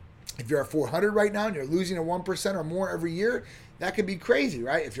if you're at 400 right now and you're losing a 1% or more every year, that could be crazy,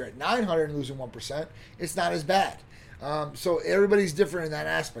 right? If you're at 900 and losing 1%, it's not as bad. So everybody's different in that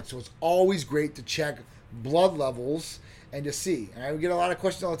aspect. So it's always great to check blood levels and to see. And we get a lot of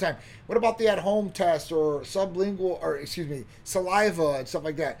questions all the time. What about the at-home test or saliva and stuff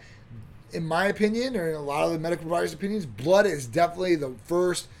like that? In my opinion, or in a lot of the medical providers' opinions, blood is definitely the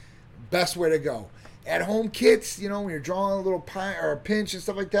first best way to go. At-home kits, when you're drawing a little pint or a pinch and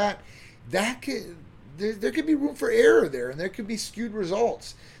stuff like that, there could be room for error there, and there could be skewed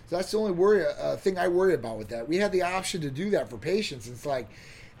results. So that's the only thing I worry about with that. We had the option to do that for patients. It's like,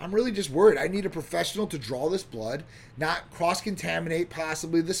 I'm really just worried. I need a professional to draw this blood, not cross-contaminate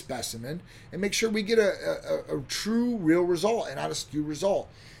possibly the specimen, and make sure we get a true, real result and not a skewed result.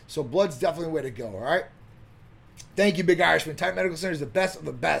 So blood's definitely the way to go, all right? Thank you, Big Irishman. Titan Medical Center is the best of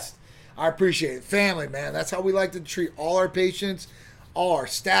the best. I appreciate it. Family, man. That's how we like to treat all our patients, all our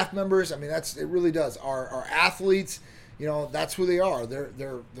staff members. I mean, it really does. Our athletes, that's who they are.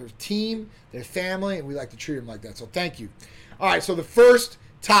 They're team, they're family, and we like to treat them like that. So thank you. All right, so the first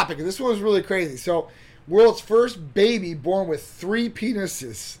topic, and this one was really crazy. So world's first baby born with 3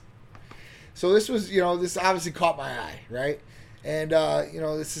 penises. So this was, this obviously caught my eye, right? And,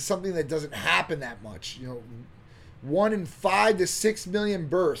 this is something that doesn't happen that much. 1 in 5 to 6 million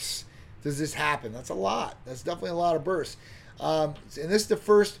births does this happen. That's a lot. That's definitely a lot of births. And this is the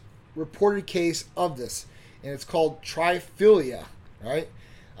first reported case of this, and it's called triphilia, right?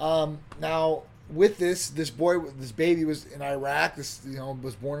 Now, with this baby was in Iraq.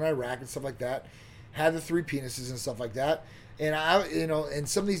 Was born in Iraq and stuff like that. Had the 3 penises and stuff like that. And and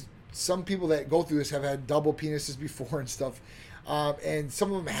some people that go through this have had double penises before and stuff. And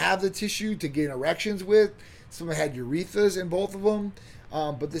some of them have the tissue to gain erections with. Some of them had urethras in both of them.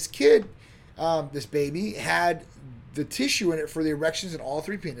 But this kid, this baby, had the tissue in it for the erections in all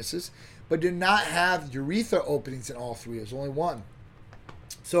 3 penises, but did not have urethra openings in all 3. It was only 1.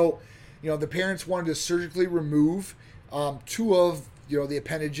 So, the parents wanted to surgically remove 2 of, the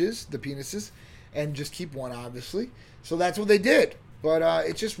appendages, the penises, and just keep 1, obviously. So that's what they did. But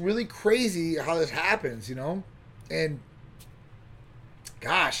it's just really crazy how this happens, And,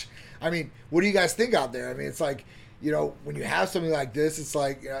 gosh, I mean, what do you guys think out there? I mean, it's like, when you have something like this, it's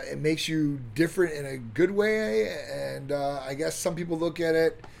like it makes you different in a good way. And I guess some people look at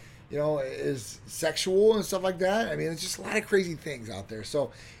it, as sexual and stuff like that. I mean, it's just a lot of crazy things out there.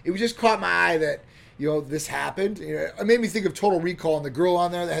 So it just caught my eye that, this happened. It made me think of Total Recall and the girl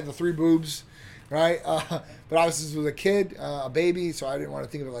on there that had the 3 boobs, right? But obviously this was a kid, a baby, so I didn't want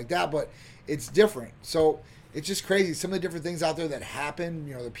to think of it like that. But it's different. So it's just crazy. Some of the different things out there that happen,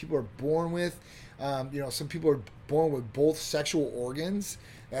 that people are born with. Some people are born with both sexual organs.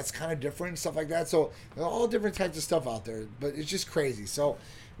 That's kind of different, stuff like that. So there are all different types of stuff out there, but it's just crazy. So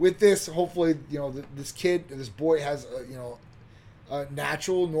with this, hopefully, this kid, this boy has, a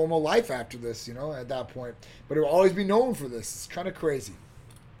natural, normal life after this, at that point. But it will always be known for this. It's kind of crazy.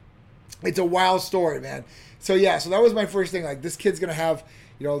 It's a wild story, man. So yeah, so that was my first thing. Like, this kid's gonna have,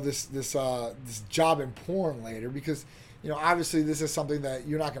 this job in porn later because, obviously this is something that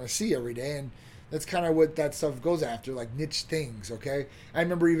you're not gonna see every day, and that's kind of what that stuff goes after, like niche things, okay? I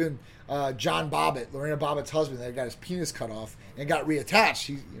remember even John Bobbitt, Lorena Bobbitt's husband, that got his penis cut off and got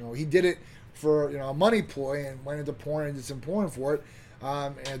reattached. He did it for a money ploy and went into porn and did some porn for it.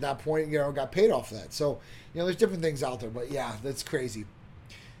 And at that point, got paid off for that. So, there's different things out there, but yeah, that's crazy.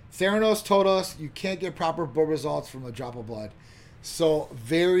 Theranos told us you can't get proper blood results from a drop of blood. So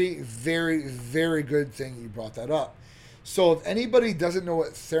very, very, very good thing you brought that up. So if anybody doesn't know what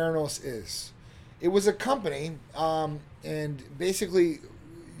Theranos is, it was a company, and basically,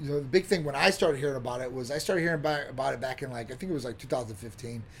 the big thing when I started hearing about it was I started hearing about it back in I think it was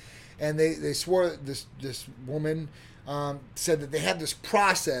 2015, and they swore this woman said that they had this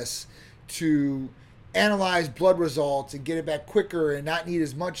process to analyze blood results and get it back quicker and not need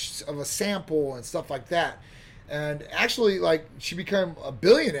as much of a sample and stuff like that. And actually, she became a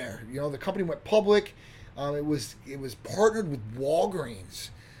billionaire. The company went public. It was partnered with Walgreens.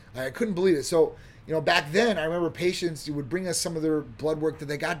 I couldn't believe it. So, back then, I remember patients would bring us some of their blood work that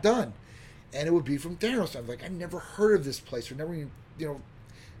they got done, and it would be from Theranos. I was like, I never heard of this place, or never even,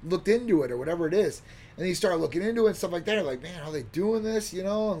 looked into it, or whatever it is. And then you start looking into it and stuff like that. You're like, man, how are they doing this?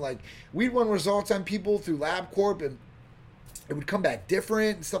 And we'd run results on people through LabCorp, and it would come back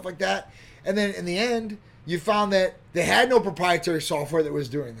different and stuff like that. And then in the end, you found that they had no proprietary software that was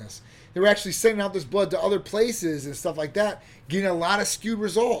doing this. They were actually sending out this blood to other places and stuff like that, getting a lot of skewed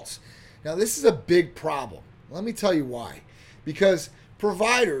results. Now, this is a big problem. Let me tell you why. Because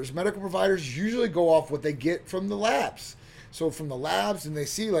medical providers usually go off what they get from the labs. So from the labs, and they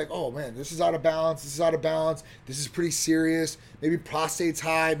see oh man, this is out of balance, this is out of balance, this is pretty serious, maybe prostate's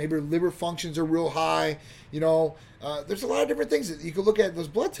high, maybe liver functions are real high, there's a lot of different things that you can look at those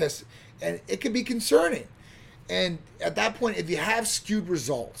blood tests, and it can be concerning. And at that point, if you have skewed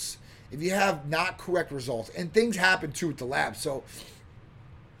results, if you have not correct results, and things happen too with the lab, so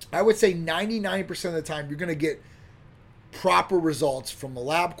I would say 99% of the time you're going to get proper results from the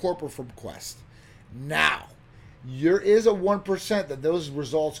LabCorp or from Quest. Now, there is a 1% that those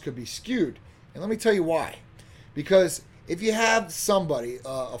results could be skewed. And let me tell you why. Because if you have somebody,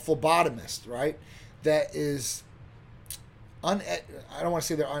 a phlebotomist, right, that is, I don't want to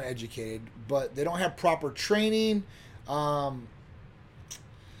say they're uneducated, but they don't have proper training, they're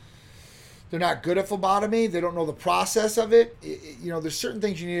not good at phlebotomy, they don't know the process of it, there's certain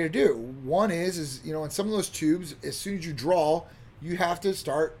things you need to do. One is in some of those tubes, as soon as you draw, you have to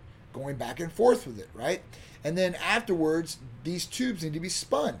start going back and forth with it, right? And then afterwards, these tubes need to be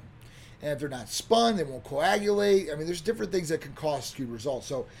spun. And if they're not spun, they won't coagulate. I mean, there's different things that can cause skewed results.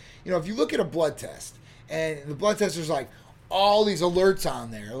 So, if you look at a blood test, and the blood test, there's all these alerts on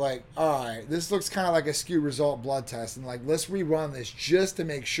there, all right, this looks kind of like a skewed result blood test, and let's rerun this just to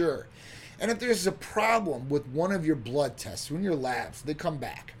make sure. And if there's a problem with one of your blood tests, in your labs, they come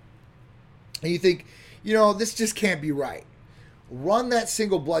back, and you think, this just can't be right. Run that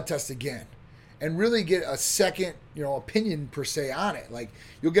single blood test again and really get a second, opinion per se on it. Like,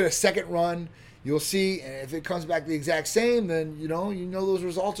 you'll get a second run, you'll see, and if it comes back the exact same, then, those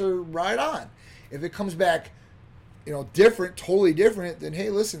results are right on. If it comes back, different, totally different, then, hey,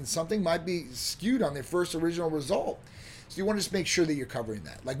 listen, something might be skewed on the first original result. So you want to just make sure that you're covering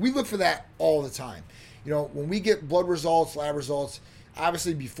that. Like, we look for that all the time. When we get blood results, lab results,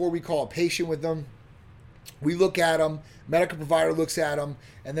 obviously before we call a patient with them, we look at them, medical provider looks at them,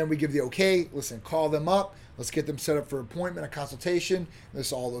 and then we give the okay. Listen, call them up. Let's get them set up for appointment, a consultation.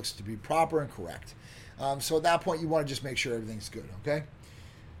 This all looks to be proper and correct. So at that point, you want to just make sure everything's good, okay?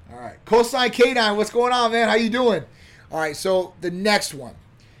 All right. Coastline K9, what's going on, man? How you doing? All right, so the next one.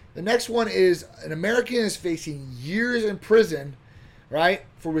 The next one is an American is facing years in prison, right,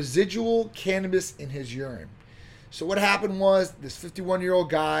 for residual cannabis in his urine. So what happened was this 51-year-old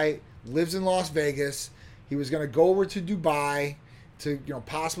guy lives in Las Vegas. He was going to go over to Dubai to,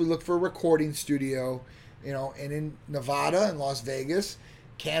 possibly look for a recording studio, and in Nevada and Las Vegas,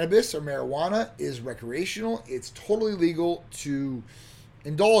 cannabis or marijuana is recreational. It's totally legal to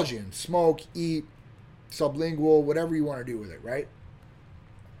indulge in, smoke, eat, sublingual, whatever you want to do with it, right?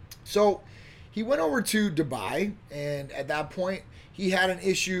 So he went over to Dubai, and at that point, he had an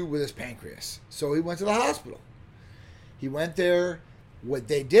issue with his pancreas. So he went to the hospital. He went there. What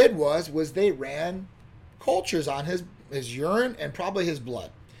they did was they ran cultures on his urine and probably his blood.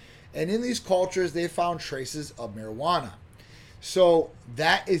 And in these cultures, they found traces of marijuana. So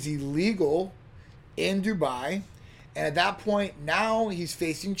that is illegal in Dubai. And at that point, now he's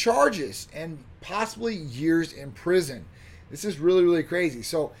facing charges and possibly years in prison. This is really, really crazy.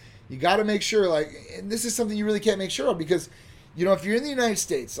 So you got to make sure, and this is something you really can't make sure of because, if you're in the United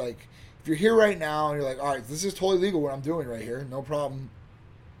States, if you're here right now and you're like, all right, this is totally legal what I'm doing right here, no problem.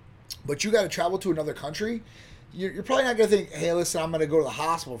 But you got to travel to another country, you're probably not going to think, hey, listen, I'm going to go to the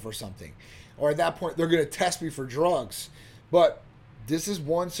hospital for something. Or at that point, they're going to test me for drugs. But this is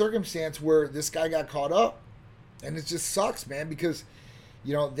one circumstance where this guy got caught up. And it just sucks, man, because,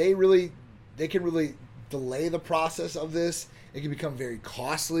 they can really delay the process of this. It can become very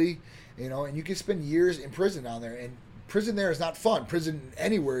costly, and you can spend years in prison down there. And prison there is not fun. Prison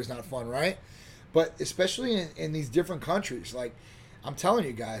anywhere is not fun, right? But especially in these different countries, I'm telling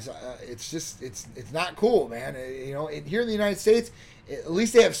you guys, it's not cool, man. Here in the United States, at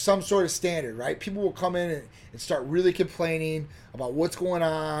least they have some sort of standard, right? People will come in and start really complaining about what's going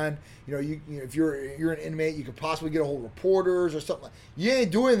on. If you're an inmate, you could possibly get a hold of reporters or something. You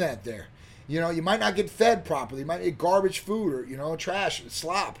ain't doing that there. You might not get fed properly. You might eat garbage food or trash,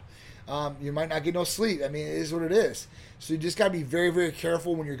 slop. You might not get no sleep. I mean, it is what it is. So you just got to be very, very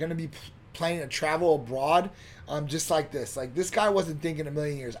careful when you're going to be planning to travel abroad. Just like this. This guy wasn't thinking a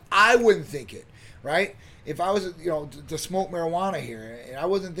million years. I wouldn't think it, right? If I was, to smoke marijuana here, and I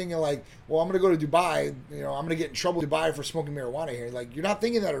wasn't thinking well, I'm going to go to Dubai, I'm going to get in trouble in Dubai for smoking marijuana here. You're not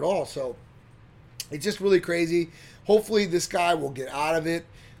thinking that at all. So it's just really crazy. Hopefully this guy will get out of it.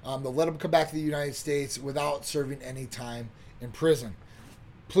 They'll let him come back to the United States without serving any time in prison.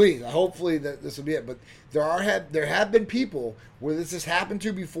 Please, hopefully that this will be it. But there have been people where this has happened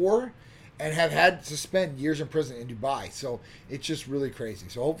to before and have had to spend years in prison in Dubai. So it's just really crazy.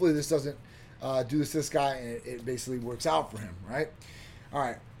 So hopefully this doesn't do this to this guy and it basically works out for him, right? All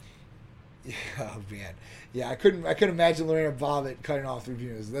right. Yeah, oh man. Yeah, I couldn't imagine Lorena Bobbitt cutting off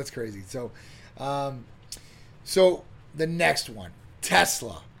reviews. That's crazy. So so the next one,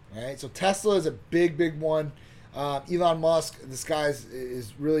 Tesla. All right. So Tesla is a big one. Elon Musk, this guy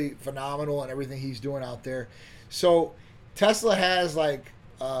is really phenomenal and everything he's doing out there. So Tesla has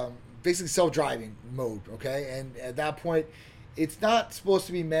basically self-driving mode, okay? And at that point, it's not supposed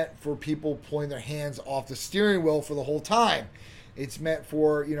to be meant for people pulling their hands off the steering wheel for the whole time. It's meant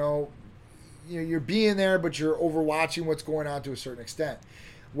for, you're being there, but you're overwatching what's going on to a certain extent.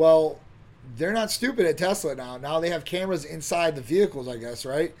 Well, they're not stupid at Tesla now. Now they have cameras inside the vehicles, I guess,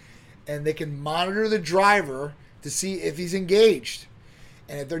 right? And they can monitor the driver to see if he's engaged.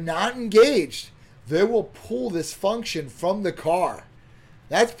 And if they're not engaged, they will pull this function from the car.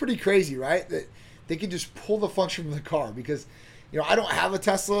 That's pretty crazy, right? That they can just pull the function from the car because, I don't have a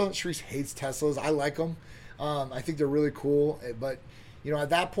Tesla. Sharice hates Teslas. I like them. I think they're really cool. But, at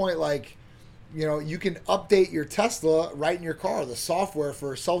that point, you can update your Tesla right in your car, the software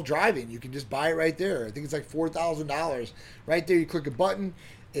for self-driving. You can just buy it right there. I think it's $4,000. Right there, you click a button,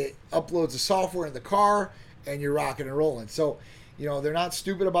 it uploads the software in the car, and you're rocking and rolling. So, they're not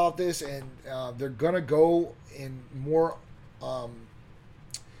stupid about this, and they're going to go in more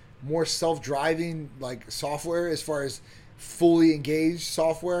self-driving software as far as fully engaged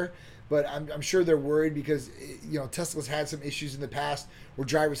software. But I'm sure they're worried because, Tesla's had some issues in the past where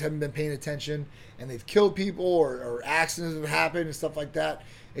drivers haven't been paying attention and they've killed people or accidents have happened and stuff like that.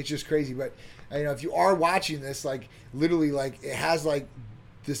 It's just crazy. But, if you are watching this, like literally like it has like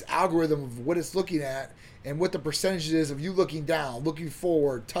this algorithm of what it's looking at and what the percentage is of you looking down, looking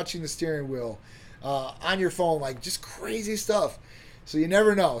forward, touching the steering wheel, on your phone, like just crazy stuff. So you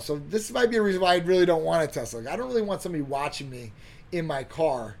never know. So this might be a reason why I really don't want a Tesla. I don't really want somebody watching me in my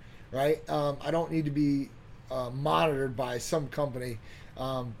car, right? I don't need to be monitored by some company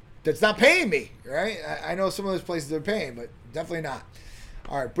that's not paying me, right? I know some of those places they're paying, but definitely not.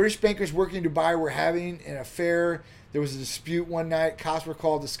 All right, British bankers working in Dubai were having an affair. There was a dispute one night. Cops were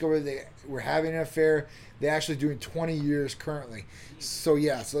called, discovered they were having an affair. They're actually doing 20 years currently. So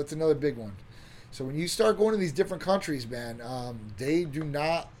that's another big one. So when you start going to these different countries, man, they do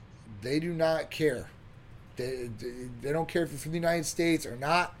not care. They don't care if you're from the United States or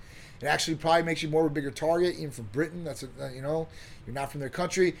not. It actually probably makes you more of a bigger target, even from Britain. That's you're not from their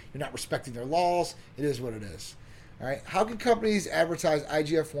country. You're not respecting their laws. It is what it is. All right. How can companies advertise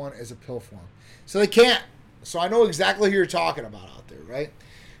IGF-1 as a pill form? So they can't. So I know exactly who you're talking about out there, right?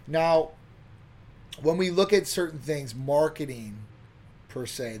 Now, when we look at certain things, marketing per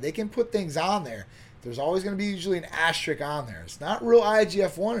se, they can put things on there. There's always going to be usually an asterisk on there. It's not real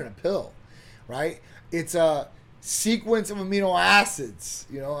IGF-1 in a pill, right? It's a sequence of amino acids,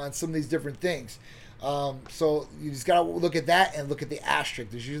 on some of these different things. So you just got to look at that and look at the asterisk.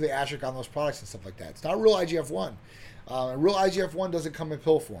 There's usually an asterisk on those products and stuff like that. It's not real IGF-1. Real IGF-1 doesn't come in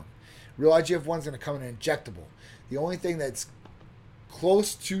pill form. Real IGF-1 is going to come in injectable. The only thing that's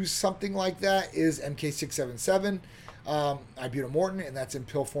close to something like that is MK677, ibutamoren, and that's in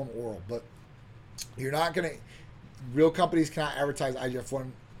pill form oral. But you're not going to, real companies cannot advertise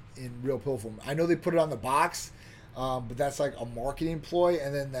IGF-1 in real pill form. I know they put it on the box, but that's like a marketing ploy,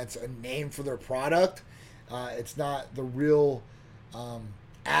 and then that's a name for their product. It's not the real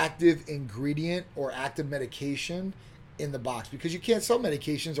active ingredient or active medication in the box, because you can't sell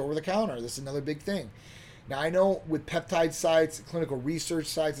medications over the counter. This is another big thing. Now, I know with peptide sites, clinical research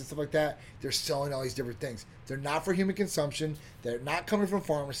sites and stuff like that, they're selling all these different things. They're not for human consumption. They're not coming from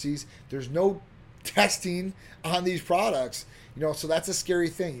pharmacies. There's no testing on these products. So that's a scary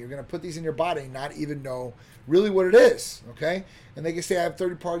thing. You're going to put these in your body and not even know really what it is, okay? And they can say, I have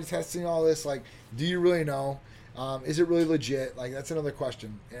third-party testing, all this. Like, do you really know? Is it really legit? Like, that's another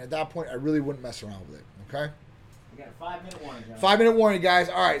question. And at that point, I really wouldn't mess around with it, okay? We got a 5-minute warning, John. 5-minute warning, guys.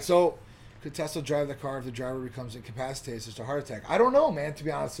 All right, so could Tesla drive the car if the driver becomes incapacitated? It's just a heart attack. I don't know, man, to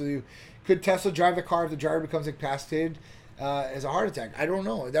be honest with you. Could Tesla drive the car if the driver becomes incapacitated as a heart attack? I don't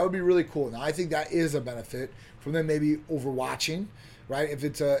know. That would be really cool. Now, I think that is a benefit from them maybe overwatching, right? If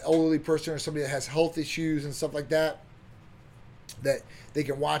it's an elderly person or somebody that has health issues and stuff like that, that they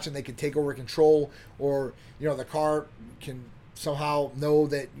can watch and they can take over control, or, the car can somehow know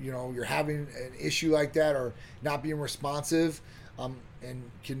that, you're having an issue like that or not being responsive, and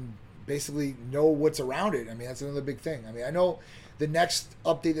can basically know what's around it. I mean, that's another big thing. I mean, I know the next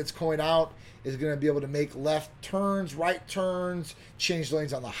update that's coming out is going to be able to make left turns, right turns, change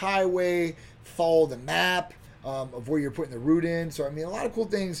lanes on the highway, follow the map of where you're putting the route in. So, I mean, a lot of cool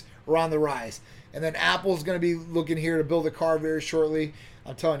things are on the rise. And then Apple's going to be looking here to build a car very shortly.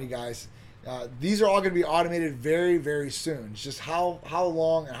 I'm telling you guys, these are all going to be automated very, very soon. It's just how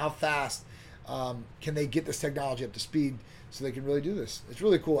long and how fast can they get this technology up to speed so they can really do this. It's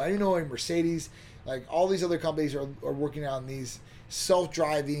really cool. I didn't know in Mercedes, like all these other companies are working on these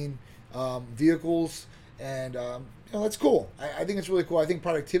self-driving vehicles, and that's cool. I think it's really cool. I think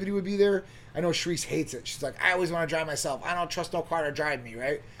productivity would be there. I know Sharice hates it. She's like, I always want to drive myself. I don't trust no car to drive me,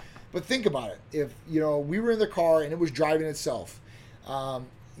 right? But think about it. If we were in the car and it was driving itself, how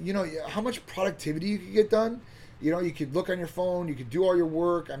much productivity you could get done. You could look on your phone, you could do all your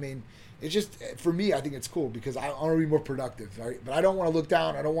work. I mean, it's just, for me, I think it's cool because I want to be more productive, right? But I don't want to look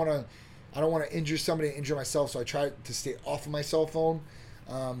down. I don't want to injure somebody, injure myself. So I try to stay off of my cell phone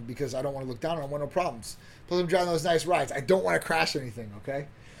because I don't want to look down. I don't want no problems. Plus, I'm driving those nice rides. I don't want to crash anything, okay?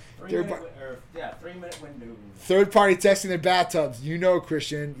 3-minute window. Third-party testing their bathtubs.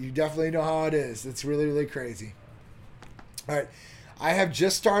 Christian. You definitely know how it is. It's really, really crazy. All right. I have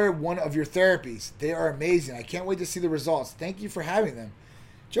just started one of your therapies. They are amazing. I can't wait to see the results. Thank you for having them.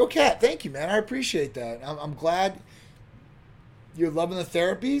 Joe Cat, thank you, man. I appreciate that. I'm glad you're loving the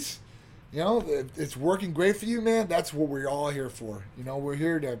therapies. It's working great for you, man. That's what we're all here for. We're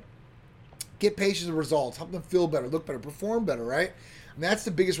here to get patients the results, help them feel better, look better, perform better, right? I mean, that's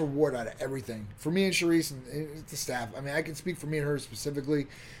the biggest reward out of everything. For me and Sharice and the staff, I mean, I can speak for me and her specifically.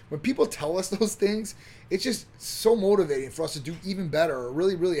 When people tell us those things, it's just so motivating for us to do even better or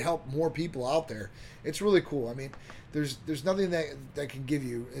really, really help more people out there. It's really cool. I mean, there's nothing that can give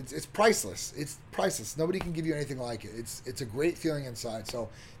you, it's priceless. It's priceless. Nobody can give you anything like it. It's a great feeling inside. So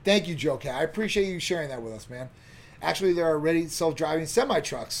thank you, Joe Cat. I appreciate you sharing that with us, man. Actually, there are already self-driving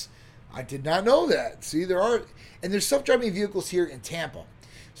semi-trucks. I did not know that. See, there are, and there's self-driving vehicles here in Tampa.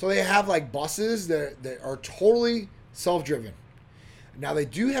 So they have like buses that are totally self-driven. Now they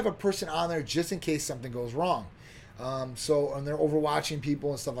do have a person on there just in case something goes wrong. And they're overwatching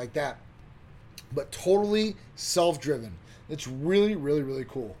people and stuff like that. But totally self-driven. It's really, really, really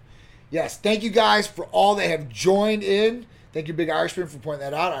cool. Yes, thank you guys for all that have joined in. Thank you, Big Irishman, for pointing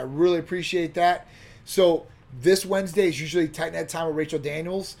that out. I really appreciate that. So this Wednesday is usually Tight Net Time with Rachel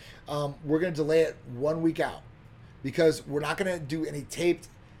Daniels. We're going to delay it 1 week out because we're not going to do any taped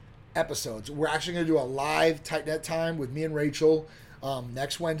episodes. We're actually going to do a live Tight Net Time with me and Rachel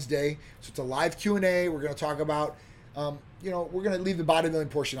next Wednesday. So it's a live Q&A. We're going to talk about, we're going to leave the bodybuilding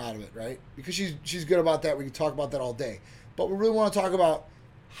portion out of it, right? Because she's good about that. We can talk about that all day. But we really want to talk about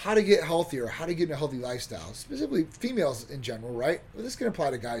how to get healthier, how to get in a healthy lifestyle, specifically females in general, right? Well, this can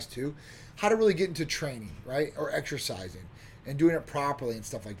apply to guys too. How to really get into training, right? Or exercising and doing it properly and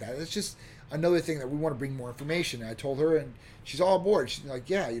stuff like that. It's just another thing that we want to bring more information. And I told her, and she's all aboard. She's like,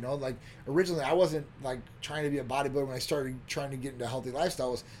 yeah, like originally I wasn't like trying to be a bodybuilder when I started trying to get into healthy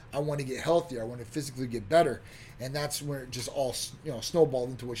lifestyles. I want to get healthier. I want to physically get better. And that's where it just all, snowballed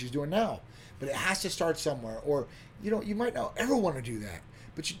into what she's doing now. But it has to start somewhere. Or, you might not ever want to do that,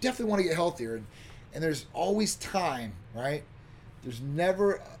 but you definitely want to get healthier. And there's always time, right? There's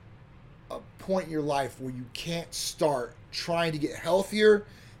never a point in your life where you can't start trying to get healthier,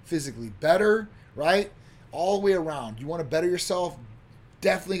 physically better, right? All the way around. You want to better yourself,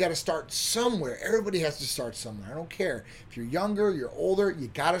 definitely got to start somewhere. Everybody has to start somewhere. I don't care. If you're younger, you're older, you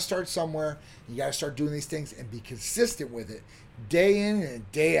got to start somewhere. You got to start doing these things and be consistent with it day in and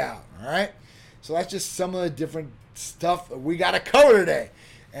day out, all right? So that's just some of the different stuff that we got to cover today.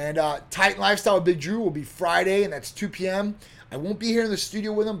 And Titan Lifestyle with Big Drew will be Friday, and that's 2 p.m. I won't be here in the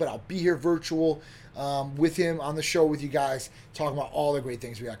studio with him, but I'll be here virtual with him on the show with you guys, talking about all the great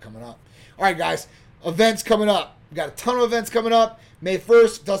things we got coming up. All right, guys, events coming up. We got a ton of events coming up. May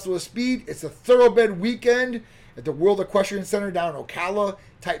 1st, Festival of Speed. It's a Thoroughbred weekend at the World Equestrian Center down in Ocala.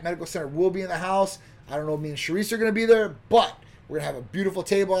 Titan Medical Center will be in the house. I don't know if me and Sharice are going to be there, but we're going to have a beautiful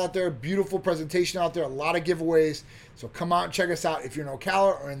table out there, beautiful presentation out there, a lot of giveaways. So come out and check us out if you're in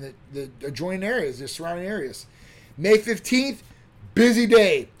Ocala or in the adjoining areas, the surrounding areas. May 15th, busy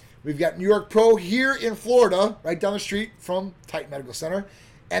day. We've got New York Pro here in Florida, right down the street from Titan Medical Center.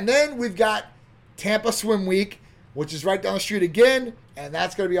 And then we've got Tampa Swim Week, which is right down the street again, and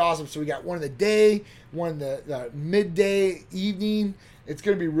that's going to be awesome. So we got one in the day, one in the midday, evening. It's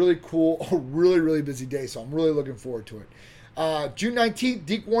going to be really cool, a really, really busy day, so I'm really looking forward to it. June 19th,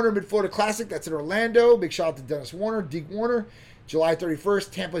 Deke Warner Mid-Florida Classic. That's in Orlando. Big shout out to Dennis Warner, Deke Warner. July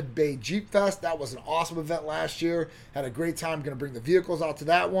 31st, Tampa Bay Jeep Fest. That was an awesome event last year. Had a great time. Going to bring the vehicles out to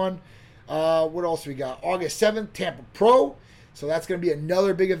that one. What else we got? August 7th, Tampa Pro. So that's going to be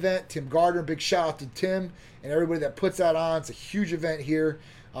another big event. Tim Gardner, big shout out to Tim and everybody that puts that on. It's a huge event here.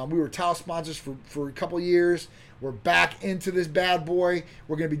 We were tile sponsors for a couple years. We're back into this bad boy.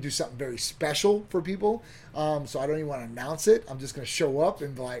 We're going to do something very special for people. So I don't even want to announce it. I'm just going to show up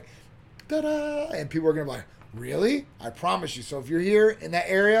and be like, ta-da! And people are going to be like, really? I promise you. So if you're here in that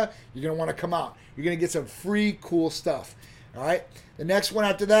area, you're going to want to come out. You're going to get some free, cool stuff. All right? The next one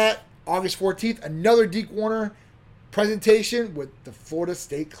after that, August 14th, another Deke Warner presentation with the Florida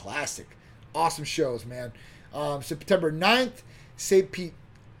State Classic. Awesome shows, man. September 9th, St. Pete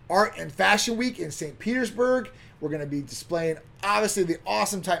Art and Fashion Week in St. Petersburg. We're going to be displaying, obviously, the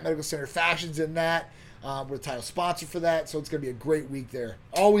awesome Titan Medical Center fashions in that. We're the title sponsor for that, so it's going to be a great week there.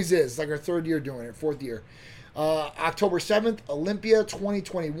 Always is. It's like our third year doing it, fourth year. October 7th, Olympia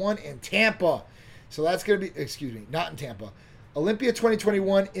 2021 in Tampa. So that's going to be, not in Tampa. Olympia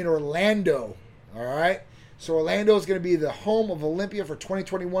 2021 in Orlando. All right? So Orlando is going to be the home of Olympia for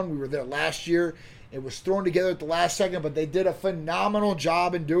 2021. We were there last year. It was thrown together at the last second, but they did a phenomenal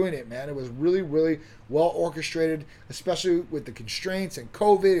job in doing it, man. It was really, really well orchestrated, especially with the constraints and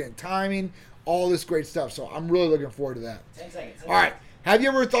COVID and timing, all this great stuff. So I'm really looking forward to that. 10 seconds. All right. Have you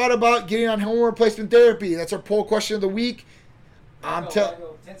ever thought about getting on hormone replacement therapy? That's our poll question of the week. 10 seconds.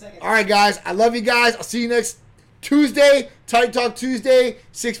 All right, guys. I love you guys. I'll see you next Tuesday, Titan Talk Tuesday,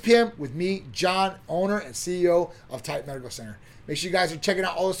 6 p.m. with me, John, owner and CEO of Titan Medical Center. Make sure you guys are checking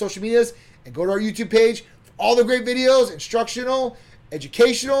out all the social medias and go to our YouTube page for all the great videos, instructional,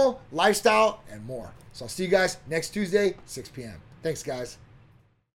 educational, lifestyle, and more. So I'll see you guys next Tuesday, 6 p.m. Thanks, guys.